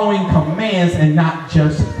and following commands and not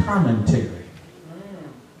just commentary.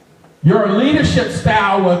 Your leadership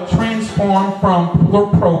style will transform from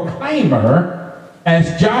proclaimer,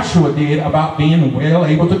 as Joshua did about being well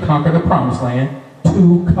able to conquer the promised land,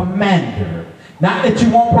 to commander. Not that you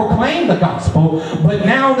won't proclaim the gospel, but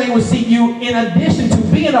now they will see you, in addition to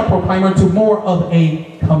being a proclaimer, to more of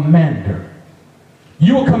a commander.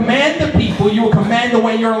 You will command the people. You will command the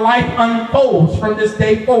way your life unfolds from this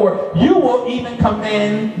day forward. You will even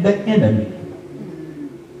command the enemy.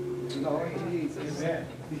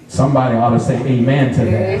 Somebody ought to say amen to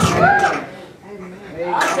that.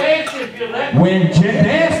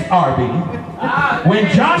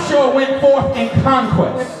 When Joshua went forth in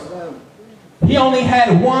conquest, he only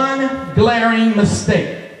had one glaring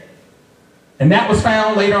mistake. And that was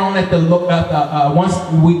found later on at once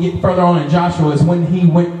we get further on in Joshua, is when he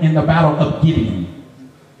went in the battle of Gideon.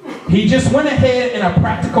 He just went ahead in a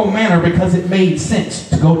practical manner because it made sense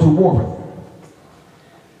to go to war with them.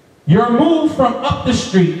 Your move from up the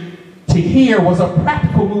street to here was a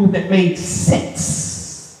practical move that made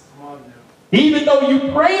sense. Even though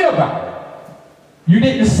you prayed about it, you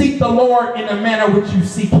didn't seek the Lord in the manner which you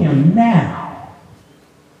seek him now.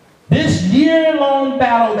 This year-long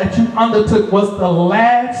battle that you undertook was the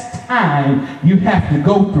last time you have to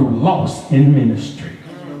go through loss in ministry.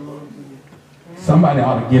 Somebody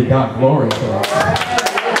ought to give God glory for that.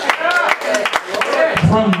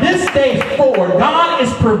 From this day forward, God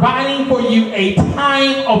is providing for you a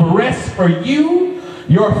time of rest for you,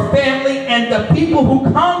 your family, and the people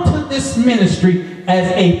who come to this ministry as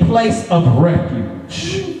a place of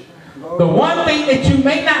refuge. The one thing that you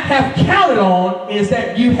may not have counted on is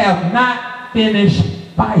that you have not finished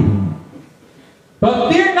fighting.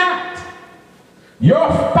 But fear not. Your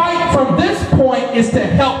fight from this point is to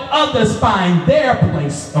help others find their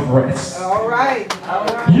place of rest. All right.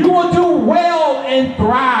 You will do well and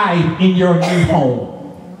thrive in your new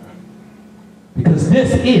home. Because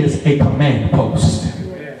this is a command post.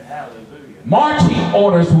 Marching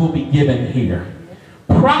orders will be given here.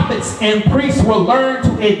 Prophets and priests will learn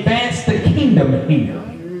to advance the kingdom here.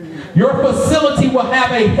 Your facility will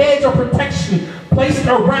have a hedge of protection placed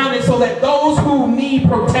around it so that those who need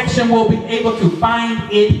protection will be able to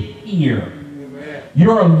find it here.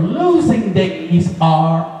 Your losing days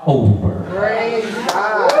are over. Praise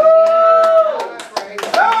God.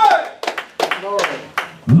 Praise God.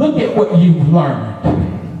 Look at what you've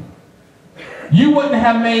learned. You wouldn't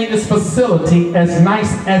have made this facility as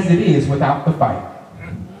nice as it is without the fight.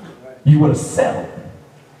 You would have settled.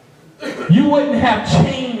 You wouldn't have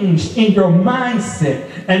changed in your mindset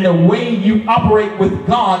and the way you operate with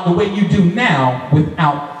God the way you do now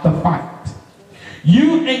without the fight.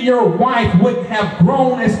 You and your wife wouldn't have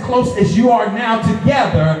grown as close as you are now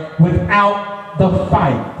together without the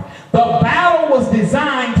fight. The battle was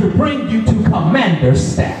designed to bring you to commander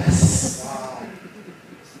status.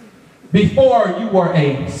 Before you were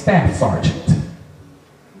a staff sergeant.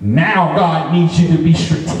 Now God needs you to be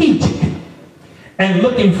strategic and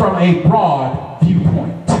looking from a broad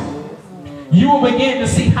viewpoint. You will begin to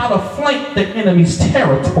see how to flank the enemy's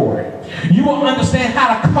territory. You will understand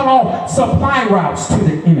how to cut off supply routes to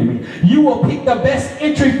the enemy. You will pick the best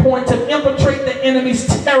entry point to infiltrate the enemy's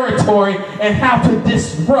territory and how to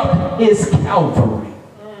disrupt his cavalry.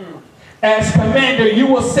 As commander, you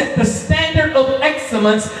will set the standard of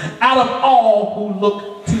excellence out of all who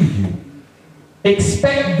look to you.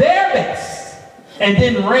 Expect their best and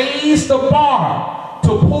then raise the bar to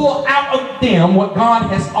pull out of them what God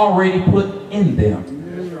has already put in them.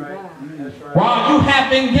 While you have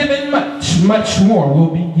been given much, much more will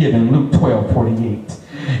be given. Luke 12:48.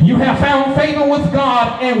 You have found favor with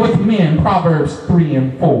God and with men. Proverbs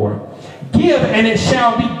 3:4. Give and it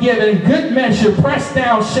shall be given. Good measure, pressed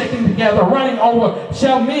down, shaken together, running over,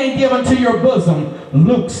 shall men give unto your bosom.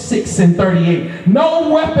 Luke 6:38. No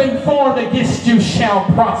weapon formed against you shall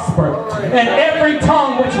prosper. And every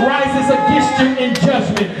tongue which rises against you in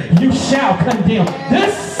judgment, you shall condemn.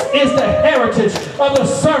 This is the heritage of the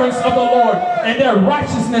servants of the Lord, and their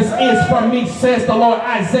righteousness is from me, says the Lord.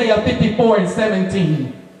 Isaiah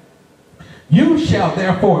 54:17. You shall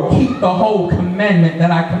therefore keep the whole commandment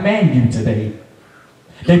that I command you today,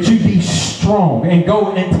 that you be strong and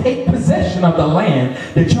go and take possession of the land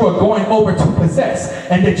that you are going over to possess,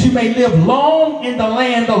 and that you may live long in the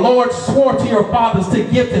land the Lord swore to your fathers to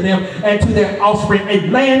give to them and to their offspring, a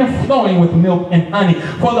land flowing with milk and honey.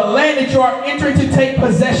 For the land that you are entering to take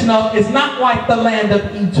possession of is not like the land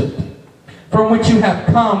of Egypt, from which you have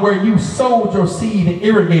come, where you sowed your seed and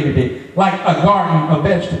irrigated it like a garden of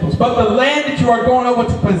vegetables. But the land that you are going over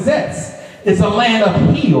to possess It's a land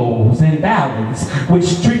of hills and valleys,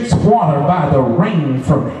 which drinks water by the rain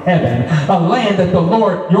from heaven. A land that the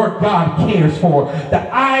Lord your God cares for. The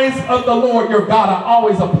eyes of the Lord your God are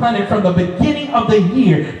always upon it from the beginning of the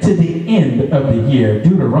year to the end of the year.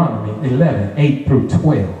 Deuteronomy 11, 8 through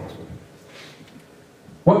 12.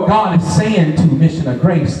 What God is saying to Mission of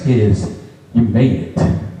Grace is, you made it.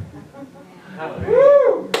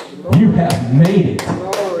 You have made it.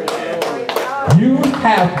 You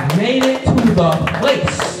have made it to the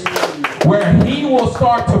place where he will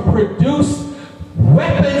start to produce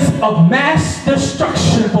weapons of mass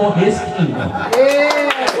destruction for his kingdom.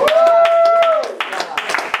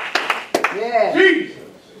 Yeah. Jesus.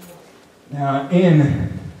 Now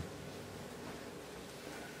in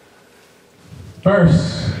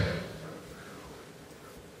verse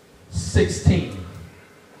 16,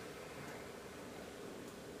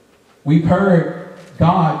 we've heard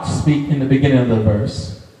God speak in the beginning of the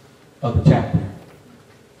verse of the chapter.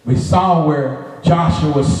 We saw where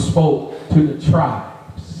Joshua spoke to the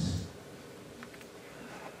tribes.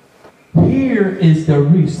 Here is the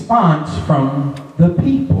response from the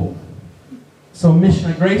people. So Mission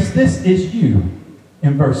of Grace, this is you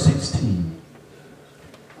in verse 16.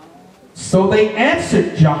 So they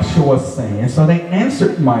answered Joshua saying, so they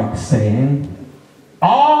answered Mike saying,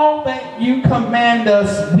 all that you command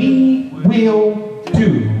us, we will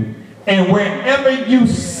do, and wherever you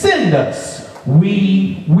send us,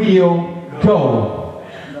 we will go.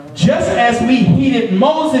 Just as we heeded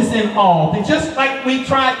Moses in all, just like we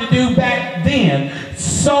tried to do back then,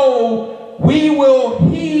 so we will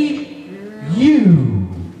heed you.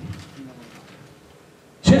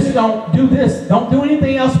 Just don't do this. Don't do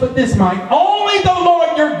anything else but this, Mike. Only the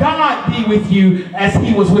Lord your God be with you as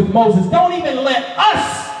he was with Moses. Don't even let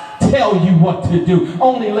us tell you what to do.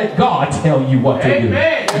 Only let God tell you what to do.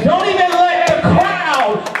 Don't even let the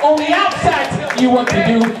crowd on the outside tell you what to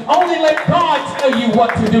do. Only let God tell you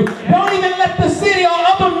what to do. Don't even let the city or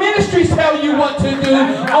other ministries tell you what to do.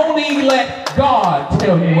 Only let God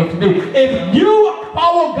tell you what to do. If you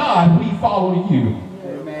follow God, we follow you.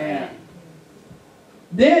 Amen.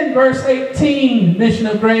 Then verse 18, Mission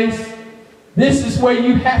of Grace. This is where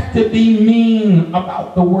you have to be mean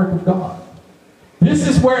about the work of God. This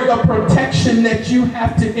is where the protection that you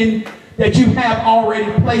have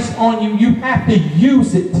already placed on you, you have to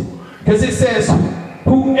use it. Because it says,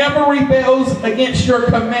 whoever rebels against your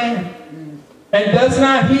command and does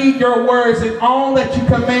not heed your words and all that you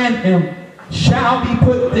command him shall be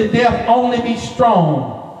put to death. Only be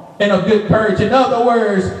strong and of good courage. In other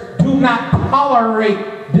words, do not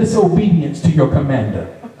tolerate disobedience to your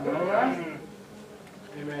commander.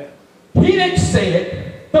 He didn't say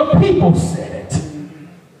it, the people said it.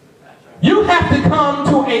 You have to come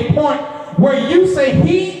to a point where you say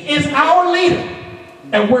he is our leader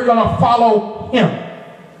and we're going to follow him.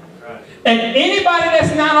 And anybody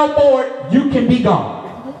that's not on board, you can be gone.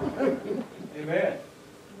 Amen.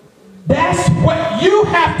 That's what you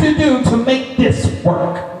have to do to make this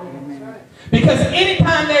work. Because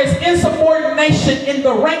anytime there's insubordination in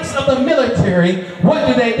the ranks of the military, what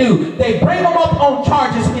do? They bring them up on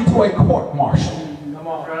charges into a court-martial. Come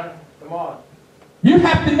on, right? Come on. You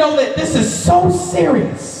have to know that this is so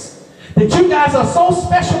serious, that you guys are so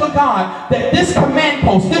special to God, that this command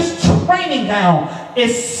post, this training ground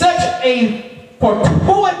is such a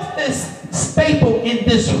fortuitous staple in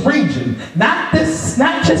this region. Not just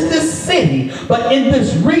this city, but in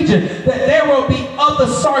this region, that there will be other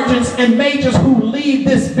sergeants and majors who leave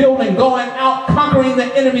this building going out conquering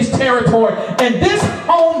the enemy's territory. And this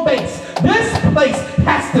home base, this place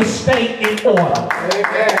has to stay in order.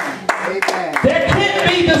 Amen. Amen. There can't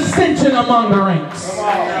be dissension among the ranks.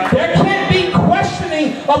 There can't be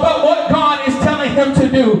questioning about what God is telling him to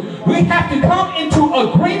do. We have to come into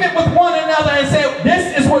agreement with one another and say,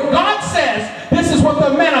 this is what God says. This is what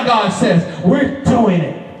the man of God says. We're doing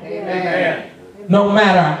it. Amen. No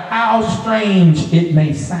matter how strange it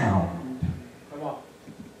may sound. Come on.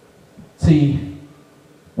 See,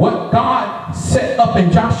 what God set up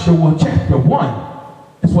in Joshua chapter 1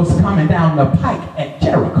 is what's coming down the pike at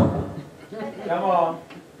Jericho. Come on.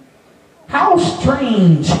 How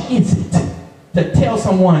strange is it to tell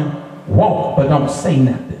someone, walk but don't say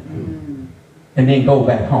nothing, and then go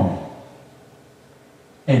back home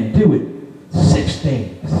and do it 6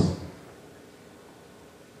 days?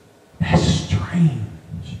 That's strange.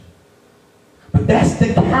 But that's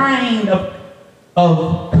the kind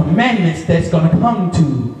of commandments that's going to come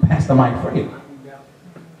to Pastor Mike Fraser.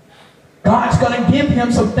 God's going to give him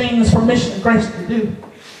some things for Mission of Grace to do.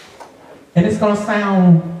 And it's going to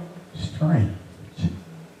sound strange.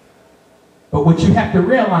 But But what you have to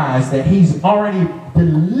realize that he's already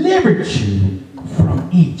delivered you from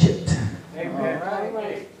Egypt.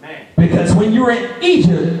 Because when you were in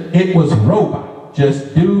Egypt, it was robot.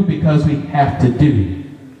 Just do because we have to do.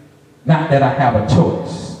 Not that I have a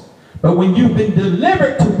choice. But when you've been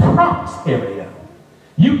delivered to promised area,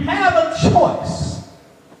 you have a choice.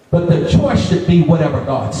 But the choice should be whatever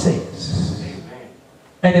God says.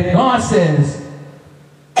 And if God says,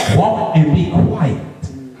 walk and be quiet,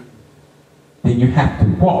 then you have to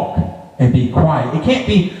walk and be quiet. It can't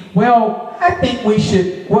be, well, I think we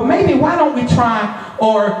should, well, maybe why don't we try,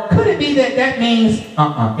 or could it be that that means,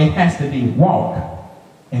 it has to be walk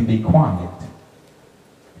and be quiet.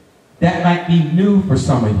 That might be new for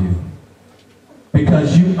some of you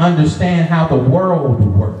because you understand how the world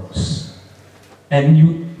works. And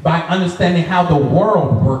you, by understanding how the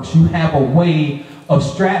world works, you have a way of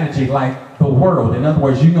strategy like the world. In other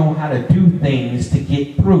words, you know how to do things to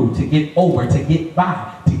get through, to get over, to get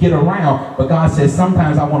by, to get around. But God says,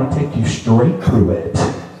 sometimes I want to take you straight through it.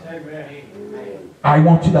 I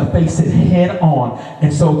want you to face it head on.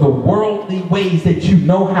 And so the worldly ways that you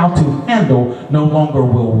know how to handle no longer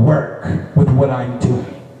will work with what I'm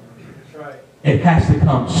doing. That's right. It has to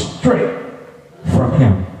come straight from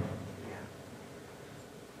him.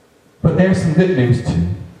 But there's some good news too.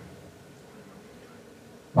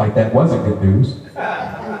 Like that wasn't good news.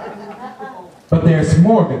 But there's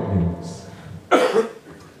more good news.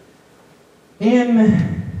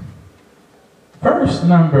 In verse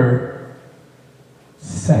number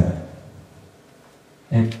 7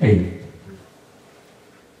 and 8.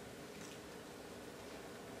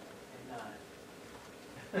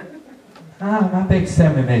 I think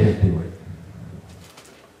 7 and 8 will do it.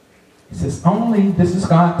 He says, only, this is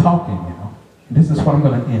God talking now. This is what I'm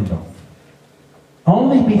going to end on.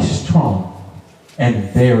 Only be strong and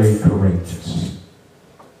very courageous,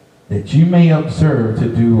 that you may observe to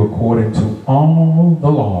do according to all the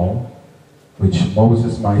law which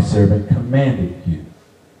Moses my servant commanded you.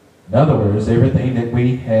 In other words, everything that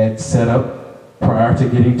we had set up prior to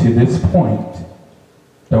getting to this point,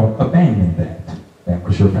 don't abandon that. That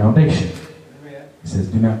was your foundation. He says,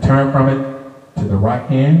 do not turn from it to the right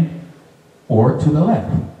hand or to the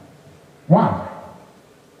left. Why?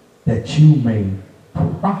 That you may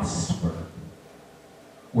prosper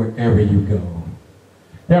wherever you go.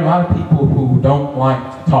 There are a lot of people who don't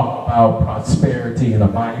like to talk about prosperity in the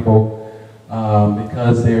Bible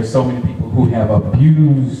because there are so many people who have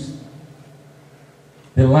abused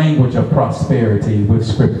the language of prosperity with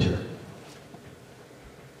Scripture.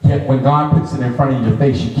 Yet when God puts it in front of your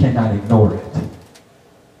face, you cannot ignore it.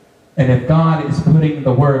 And if God is putting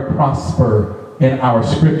the word prosper in our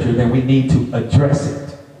Scripture, then we need to address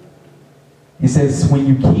it. He says, when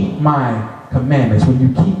you keep my commandments, when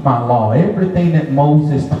you keep my law, everything that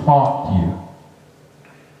Moses taught you,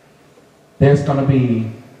 there's going to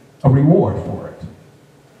be a reward for it.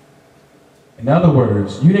 In other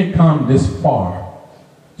words, you didn't come this far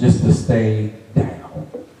just to stay down.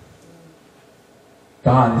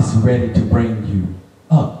 God is ready to bring you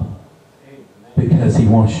up because he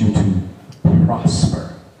wants you to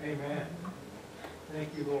prosper. Amen. Thank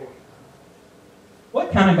you, Lord.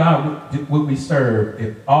 What kind of God would we serve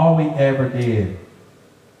if all we ever did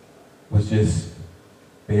was just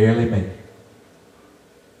barely make it?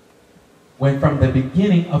 When from the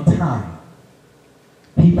beginning of time,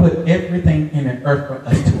 he put everything in the earth for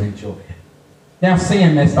us to enjoy it. Now,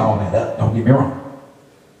 sin messed all that up, don't get me wrong.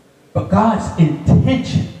 But God's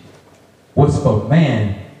intention was for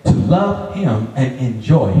man to love him and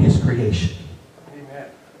enjoy his creation. Amen.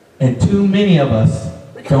 And too many of us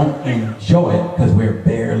don't enjoy it because we're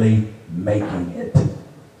barely making it.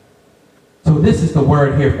 So this is the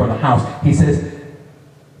word here for the house. He says,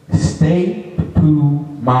 stay to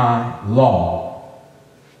my law,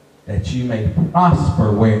 that you may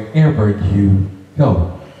prosper wherever you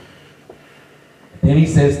go. Then he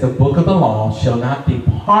says, the book of the law shall not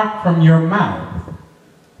depart from your mouth,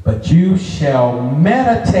 but you shall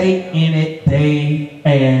meditate in it day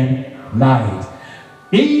and night.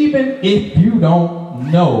 Even if you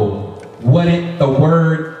don't know what the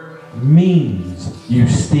word means, you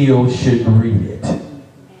still should read it.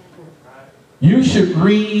 You should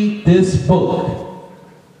read this book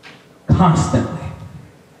constantly.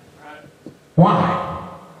 Why?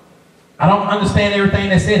 I don't understand everything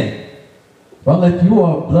that's in it. Well, if you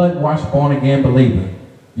are a blood-washed, born-again believer,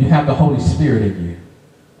 you have the Holy Spirit in you.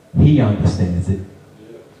 He understands it.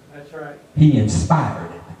 That's right. He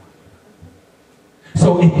inspired it.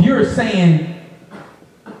 So if you're saying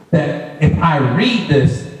that if I read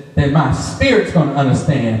this, then my spirit's going to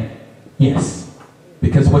understand, yes.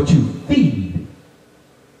 Because what you feed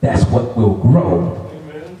that's what will grow.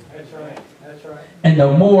 Amen. That's right. That's right. And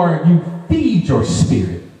the more you feed your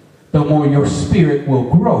spirit, the more your spirit will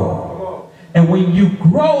grow. And when you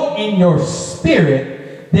grow in your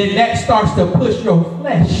spirit, then that starts to push your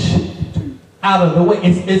flesh out of the way.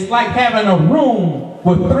 It's like having a room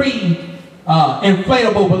with 3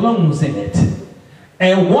 inflatable balloons in it.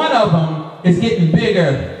 And one of them is getting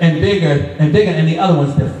bigger and bigger and bigger, and the other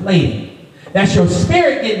one's deflating. That's your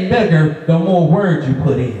spirit getting bigger the more words you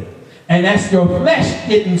put in. And that's your flesh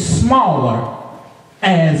getting smaller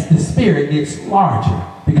as the spirit gets larger,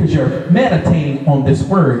 because you're meditating on this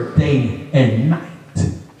word day and night.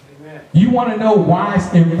 Amen. You want to know why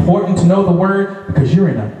it's important to know the word? Because you're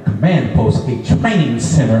in a command post, a training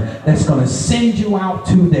center that's going to send you out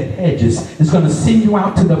to the hedges. It's going to send you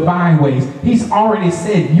out to the byways. He's already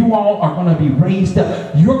said you all are going to be raised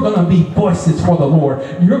up. You're going to be voices for the Lord.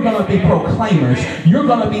 You're going to be proclaimers. You're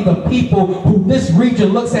going to be the people who this region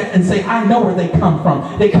looks at and say, I know where they come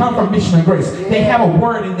from. They come from Mission of Grace. They have a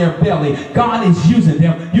word in their belly. God is using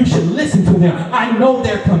them. You should listen to them. I know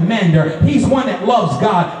their commander. He's one that loves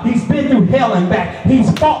God. He's been through hell and back.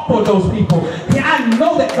 He's fought for those people. I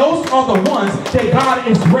know that those are the ones that God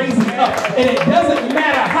is raising up. And it doesn't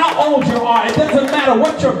matter how old you are. It doesn't matter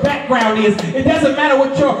what your background is. It doesn't matter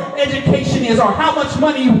what your education is or how much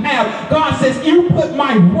money you have. God says, you put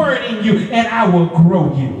my word in you and I will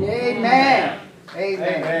grow you. Amen.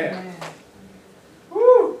 Amen. Amen.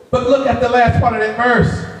 But look at the last part of that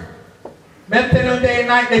verse. Meditate on day and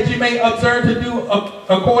night that you may observe to do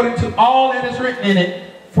according to all that is written in it.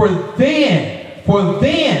 For then,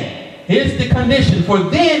 here's the condition. For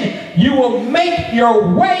then you will make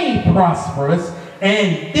your way prosperous,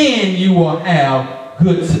 and then you will have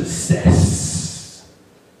good success.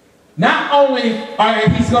 Not only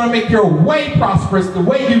he's going to make your way prosperous, the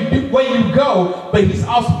way you go, but he's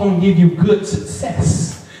also going to give you good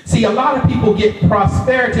success. See, a lot of people get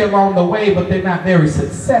prosperity along the way, but they're not very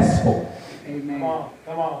successful. Amen.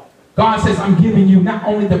 Come on. God says, I'm giving you not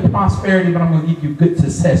only the prosperity, but I'm going to give you good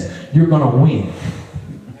success. You're going to win.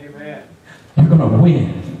 Amen. You're going to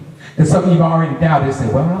win. Because some of you have already doubted and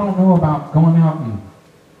said, well, I don't know about going out and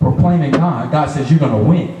proclaiming God. God says, you're going to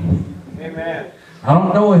win. Amen. I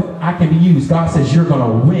don't know if I can be used. God says, you're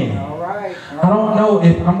going to win. All right. I don't know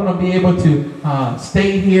if I'm going to be able to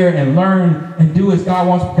stay here and learn and do as God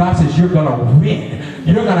wants. God says, you're going to win.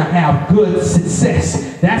 You're going to have good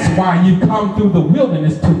success. That's why you come through the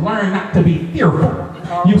wilderness, to learn not to be fearful.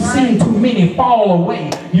 You've seen too many fall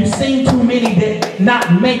away. You've seen too many that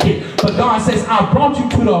not make it. But God says, I brought you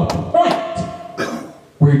to the point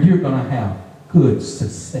where you're going to have good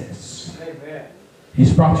success. Amen.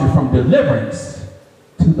 He's brought you from deliverance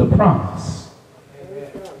to the promise.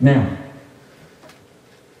 Amen. Now,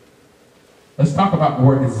 let's talk about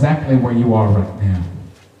exactly where you are right now.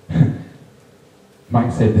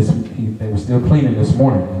 Mike said they were still cleaning this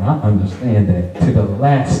morning, and I understand that to the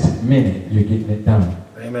last minute you're getting it done.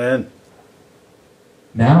 Amen.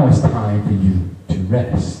 Now it's time for you to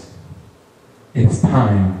rest. It's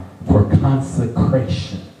time for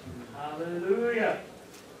consecration. Hallelujah.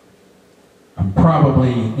 I'm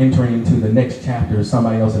probably entering into the next chapter of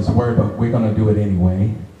somebody else's word, but we're going to do it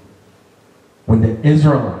anyway. When the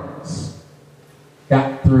Israelites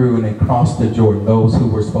got through and they crossed the Jordan, those who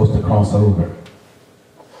were supposed to cross over,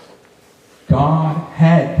 God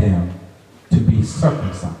had them to be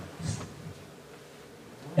circumcised.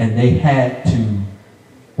 And they had to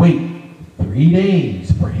wait 3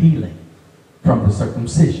 days for healing from the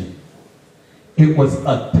circumcision. It was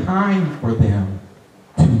a time for them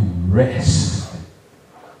to rest.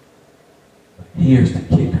 But here's the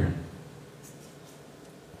kicker.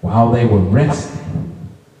 While they were resting,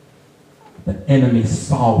 the enemy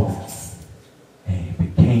saw them and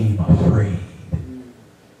became afraid.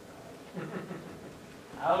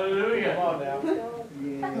 Hallelujah. Come on now.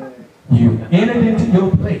 Yeah. You entered into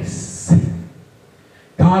your place.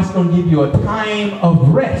 God's going to give you a time of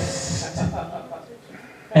rest.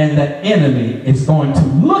 And the enemy is going to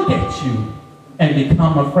look at you and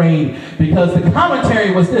become afraid. Because the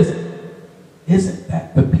commentary was this: isn't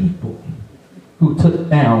that the people who took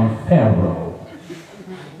down Pharaoh?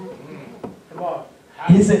 Come on.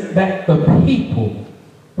 Isn't that the people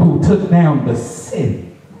who took down the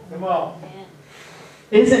city? Come on.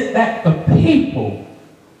 Isn't that the people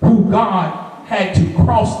who God had to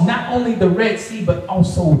cross not only the Red Sea, but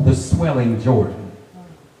also the swelling Jordan?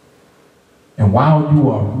 And while you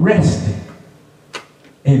are resting,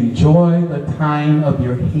 enjoy the time of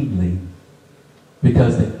your healing,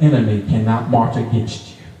 because the enemy cannot march against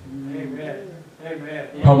you. Amen. Amen.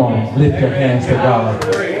 Come on, lift your hands to God.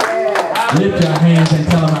 Lift your hands and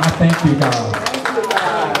tell him, I thank you, God.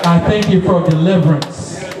 thank you for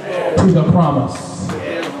deliverance to the promise.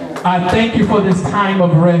 I thank you for this time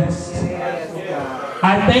of rest.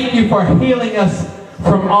 I thank you for healing us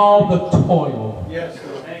from all the toil.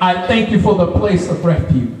 I thank you for the place of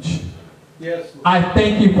refuge. I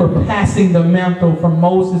thank you for passing the mantle from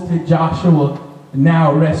Moses to Joshua,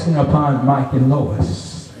 now resting upon Mike and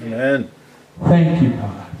Lois. Amen. Thank you,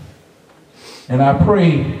 God. And I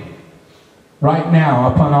pray right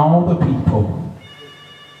now upon all the people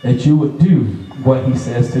that you would do what he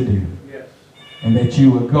says to do. And that you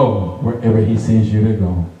would go wherever he sends you to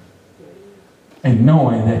go. And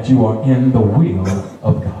knowing that you are in the will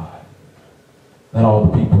of God. Let all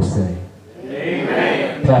the people say,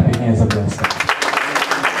 amen. Clap your hands and bless God.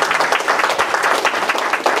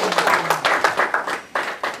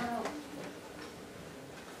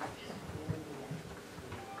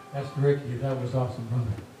 Pastor Rickie, that was awesome,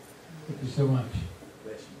 brother. Thank you so much.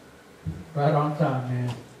 Right on time,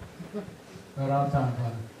 man. Right on time,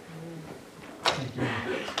 brother. Thank you.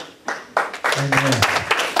 Amen.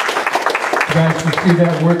 You guys should see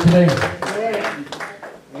that word today.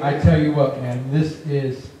 I tell you what, man, this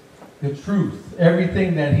is the truth.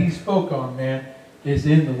 Everything that he spoke on, man, is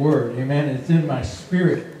in the word. Amen. It's in my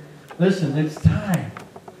spirit. Listen, it's time.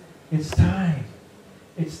 It's time.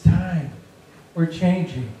 It's time. We're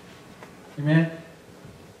changing. Amen.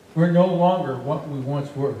 We're no longer what we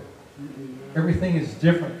once were. Everything is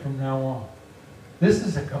different from now on. This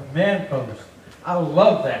is a command post. I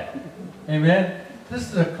love that. Amen.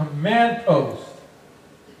 This is a command post.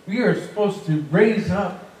 We are supposed to raise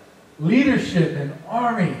up leadership in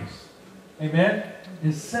armies. Amen.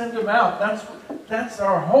 And send them out. That's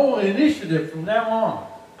our whole initiative from now on.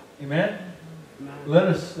 Amen. Let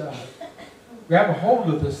us grab a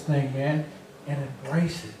hold of this thing, man, and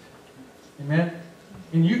embrace it. Amen.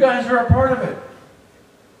 And you guys are a part of it.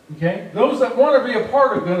 Okay? Those that want to be a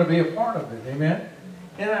part are going to be a part of it. Amen.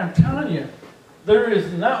 And I'm telling you, there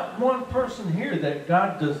is not one person here that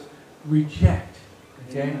God does reject.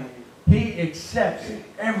 Okay? He accepts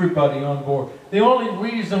everybody on board. The only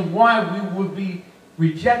reason why we would be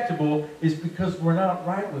rejectable is because we're not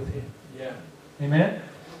right with Him. Yeah. Amen?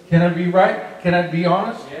 Can I be right? Can I be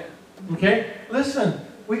honest? Yeah. Okay? Listen,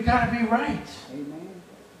 we got to be right. Amen.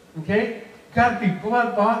 Okay? Got to be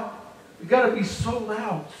blood bought. We got to be sold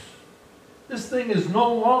out. This thing is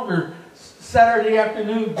no longer Saturday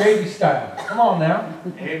afternoon baby style. Come on now.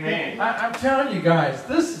 Amen. I'm telling you guys,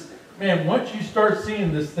 this, man, once you start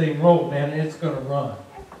seeing this thing roll, man, it's going to run.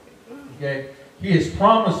 Okay? He has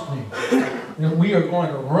promised me that we are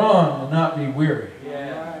going to run and not be weary.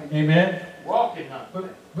 Yeah. Amen? Walking on.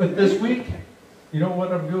 But this week, you know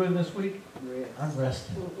what I'm doing this week? Rest. I'm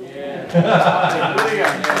resting. Yeah. Hallelujah.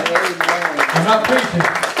 Amen. I'm not preaching.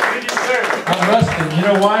 I'm resting. You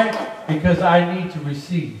know why? Because I need to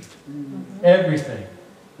receive everything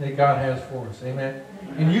that God has for us. Amen?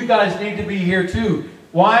 And you guys need to be here too.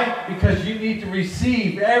 Why? Because you need to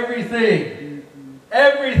receive everything.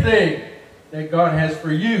 Everything that God has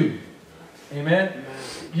for you. Amen?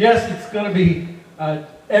 Yes, it's going to be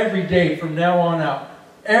every day from now on out.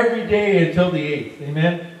 Every day until the 8th.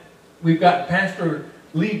 Amen? We've got Pastor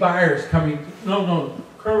Lee Byers coming.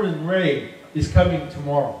 Kerwin Ray is coming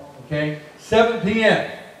tomorrow. Okay? 7 p.m.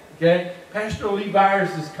 Okay? Pastor Lee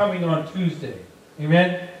Byers is coming on Tuesday.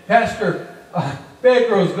 Amen? Pastor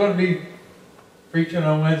Pedro is going to be preaching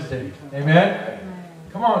on Wednesday. Amen?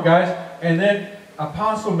 Come on, guys. And then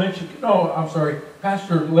Pastor Larry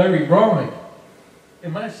Romick.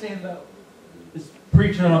 Am I saying that? Is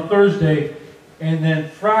preaching on Thursday. And then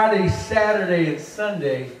Friday, Saturday, and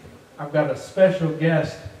Sunday, I've got a special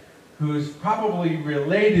guest who is probably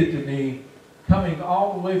related to me, coming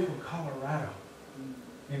all the way from Colorado.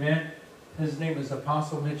 Amen? His name is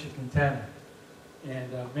Apostle Mitchell Quintana.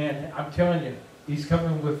 And man, I'm telling you, he's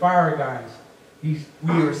coming with fire, guys. We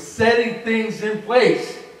are setting things in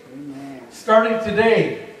place. Amen. Starting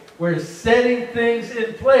today, we're setting things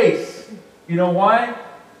in place. You know why?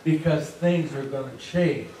 Because things are going to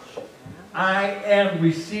change. I am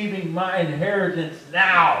receiving my inheritance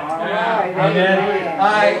now. All right. Amen. Amen.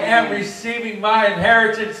 I am receiving my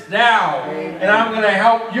inheritance now. Amen. And I'm going to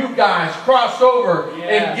help you guys cross over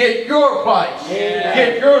and get your place. Yeah.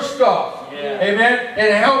 Get your stuff. Yeah. Amen.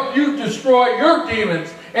 And help you destroy your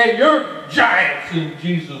demons and your giants in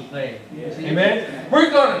Jesus' name. Yes. Amen. We're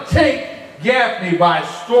going to take Gaffney by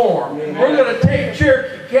storm. Amen. We're going to take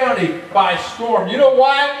Cherokee County by storm. You know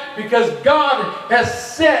why? Because God has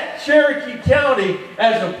set Cherokee County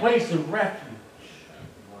as a place of refuge.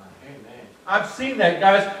 Amen. I've seen that,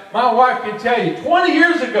 guys. My wife can tell you, 20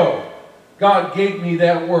 years ago, God gave me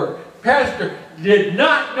that word. Pastor did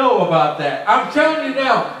not know about that. I'm telling you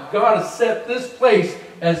now, God has set this place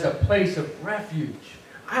as a place of refuge.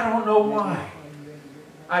 I don't know why.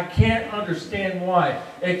 I can't understand why,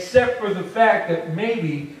 except for the fact that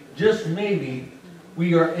maybe, just maybe,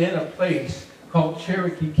 we are in a place called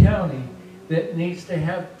Cherokee County that needs to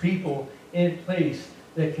have people in place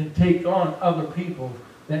that can take on other people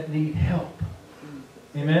that need help.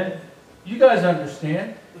 Amen? You guys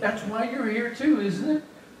understand? That's why you're here too, isn't it?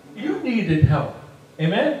 You needed help.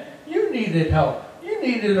 Amen? You needed help. You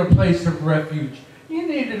needed a place of refuge. You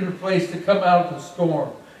needed a place to come out of the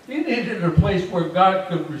storm. You needed a place where God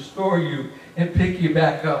could restore you and pick you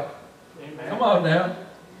back up. Amen. Come on now.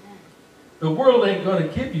 The world ain't going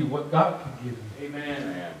to give you what God can give you.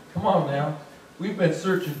 Amen. Come on now. We've been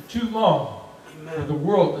searching too long for the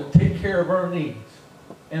world to take care of our needs.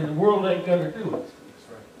 And the world ain't going to do it.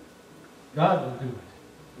 God will do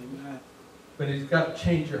it. Amen. But He's got to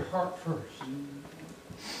change your heart first.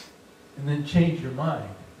 And then change your mind.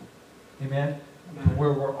 Amen? To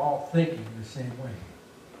where we're all thinking the same way.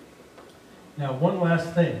 Now, one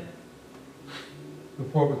last thing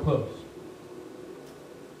before we close.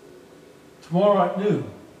 Tomorrow at noon,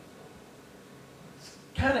 it's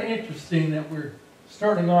kind of interesting that we're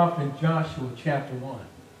starting off in Joshua chapter 1.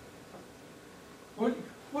 What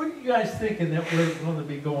are you guys thinking that we're going to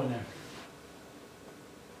be going after?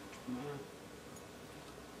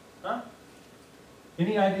 Huh?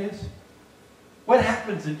 Any ideas? What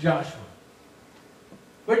happens in Joshua?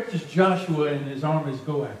 What does Joshua and his armies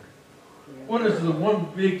go after? What is the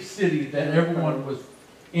one big city that everyone was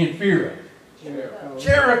in fear of? Jericho.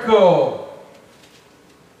 Jericho!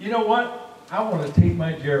 You know what? I want to take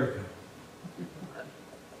my Jericho.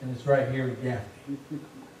 And it's right here in Gaffney.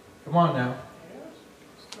 Come on now.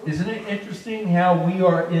 Isn't it interesting how we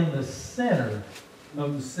are in the center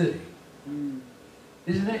of the city?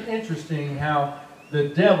 Isn't it interesting how the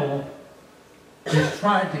devil is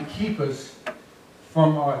trying to keep us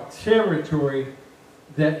from our territory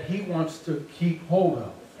that he wants to keep hold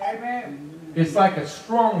of? Amen. It's like a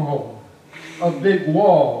stronghold, a big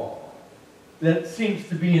wall that seems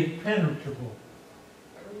to be impenetrable.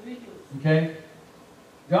 Okay?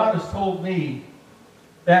 God has told me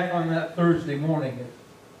back on that Thursday morning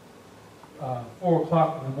at 4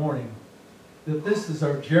 o'clock in the morning that this is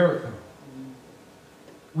our Jericho.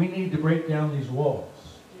 We need to break down these walls.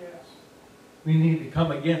 We need to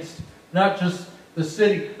come against not just the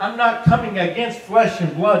city. I'm not coming against flesh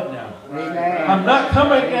and blood now. Amen. I'm not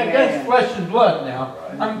coming against flesh and blood now.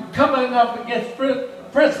 I'm coming up against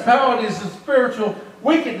principalities and spiritual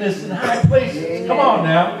wickedness in high places. Come on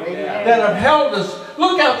now. That have held us.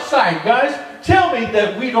 Look outside, guys. Tell me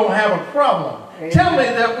that we don't have a problem. Tell me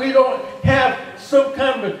that we don't have some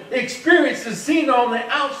kind of experience that's seen on the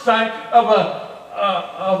outside of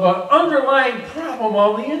an underlying problem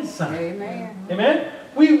on the inside. Amen. Amen?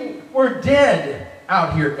 We're dead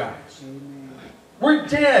out here, guys. We're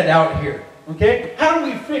dead out here. Okay? How do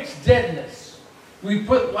we fix deadness? We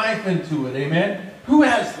put life into it. Amen? Who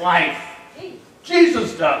has life?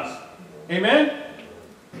 Jesus does. Amen?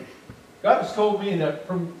 God has told me that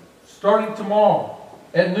from starting tomorrow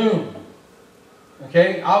at noon,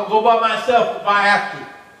 okay, I'll go by myself if I have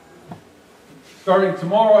to. Starting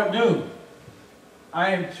tomorrow at noon,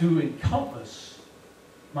 I am to encompass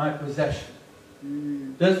my possession.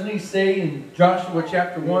 Doesn't he say in Joshua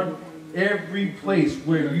chapter 1, every place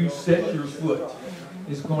where you set your foot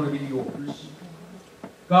is going to be yours.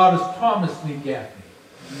 God has promised me Gaffney.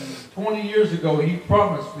 20 years ago, he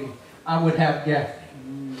promised me I would have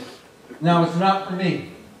Gaffney. Now, it's not for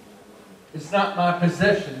me. It's not my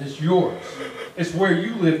possession. It's yours. It's where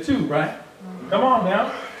you live too, right? Come on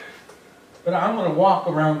now. But I'm going to walk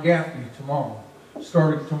around Gaffney tomorrow,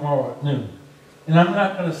 starting tomorrow at noon. And I'm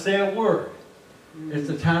not going to say a word. It's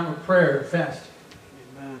a time of prayer and fasting.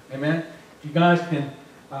 Amen. Amen. You guys can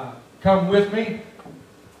come with me.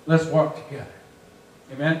 Let's walk together.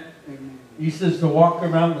 Amen. Amen. He says to walk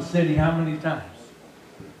around the city how many times?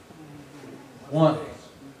 Once.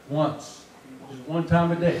 Just one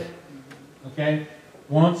time a day. Okay?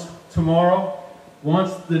 Once tomorrow.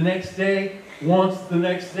 Once the next day. Once the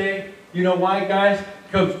next day. You know why, guys?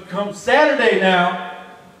 Because come Saturday now,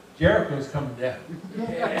 Jericho's coming down.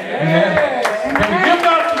 Amen. Can we give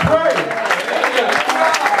God some praise?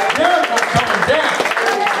 Jericho's coming down.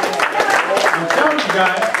 I'm telling you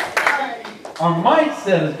guys, our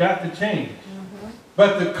mindset has got to change.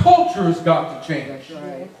 But the culture has got to change.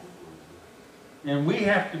 And we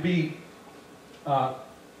have to be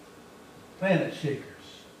planet shakers.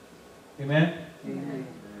 Amen? Amen.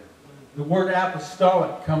 The word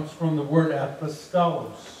apostolic comes from the word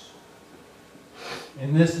apostolos.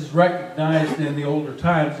 And this is recognized in the older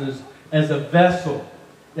times as a vessel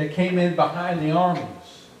that came in behind the armies.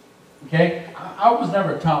 Okay? I was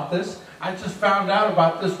never taught this. I just found out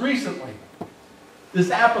about this recently. This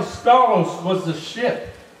apostolos was the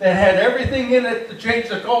ship that had everything in it to change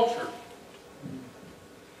the culture.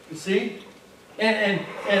 You see?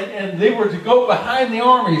 And they were to go behind the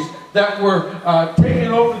armies that were taking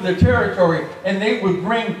over the territory, and they would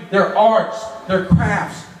bring their arts, their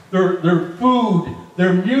crafts, their food,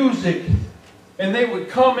 their music, and they would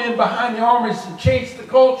come in behind the armies and change the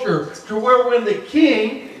culture to where when the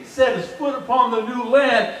king set his foot upon the new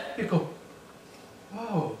land, he'd go,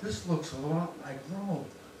 "Oh, this looks a lot like Rome."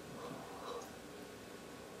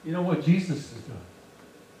 You know what Jesus has done?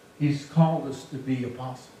 He's called us to be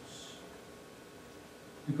apostles,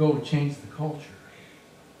 to go and change the culture.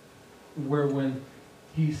 Where when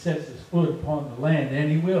he sets his foot upon the land,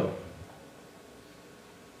 and he will,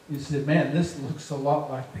 he said, "Man, this looks a lot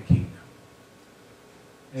like the kingdom."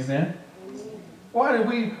 Amen? Why do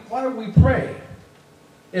we pray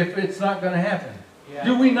if it's not going to happen? Yeah.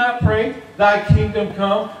 Do we not pray, "Thy kingdom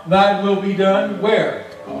come, thy will be done," where?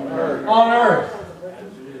 On earth. On earth.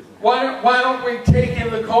 Why don't we take in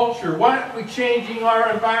the culture? Why aren't we changing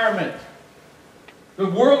our environment? The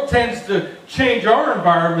world tends to change our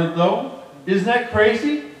environment, though. Isn't that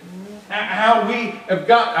crazy? How we have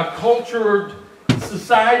got a cultured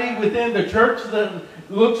society within the church that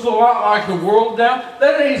looks a lot like the world now.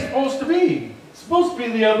 That ain't supposed to be. It's supposed to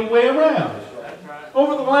be the other way around.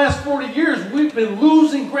 Over the last 40 years, we've been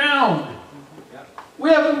losing ground. We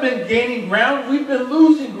haven't been gaining ground. We've been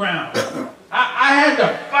losing ground. I had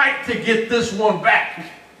to fight to get this one back.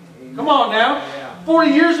 Come on now.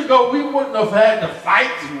 40 years ago, we wouldn't have had to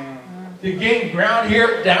fight to gain ground here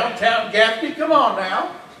at downtown Gaffney. Come on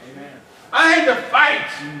now. I had to fight.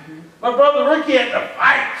 My brother Rickie had to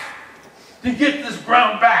fight to get this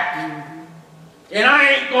ground back. And I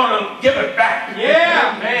ain't going to give it back.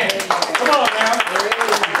 Yeah, man. Come on now.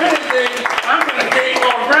 If anything, I'm going to gain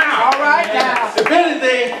more ground. All right now. If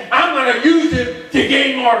anything, I'm going to use it to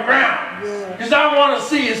gain more ground. Because I want to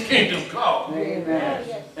see his kingdom come.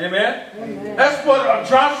 Amen. Amen. Amen. That's what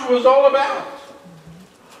Joshua was all about.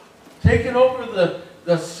 Taking over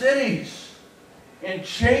the cities and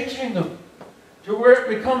changing them to where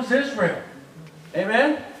it becomes Israel.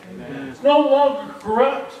 Amen? Amen. It's no longer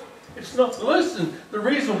corrupt. It's not. Listen, the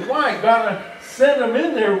reason why God sent him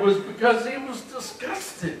in there was because he was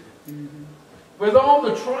disgusted with all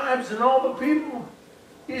the tribes and all the people.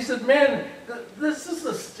 He said, "Man, this is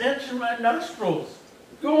a stench in my nostrils.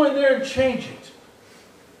 Go in there and change it."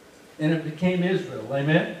 And it became Israel.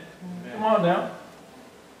 Amen? Amen. Come on now.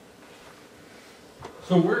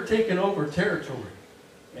 So we're taking over territory.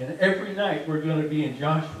 And every night we're going to be in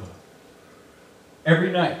Joshua.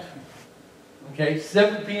 Every night. Okay?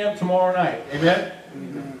 7 p.m. tomorrow night. Amen?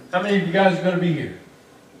 Amen. How many of you guys are going to be here?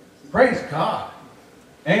 Praise God.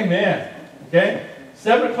 Amen. Okay?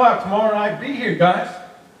 7 o'clock tomorrow night. Be here, guys.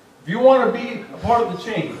 If you want to be a part of the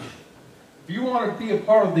change, if you want to be a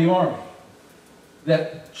part of the army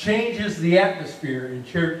that changes the atmosphere in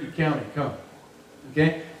Cherokee County, come.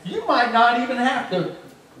 Okay? You might not even have to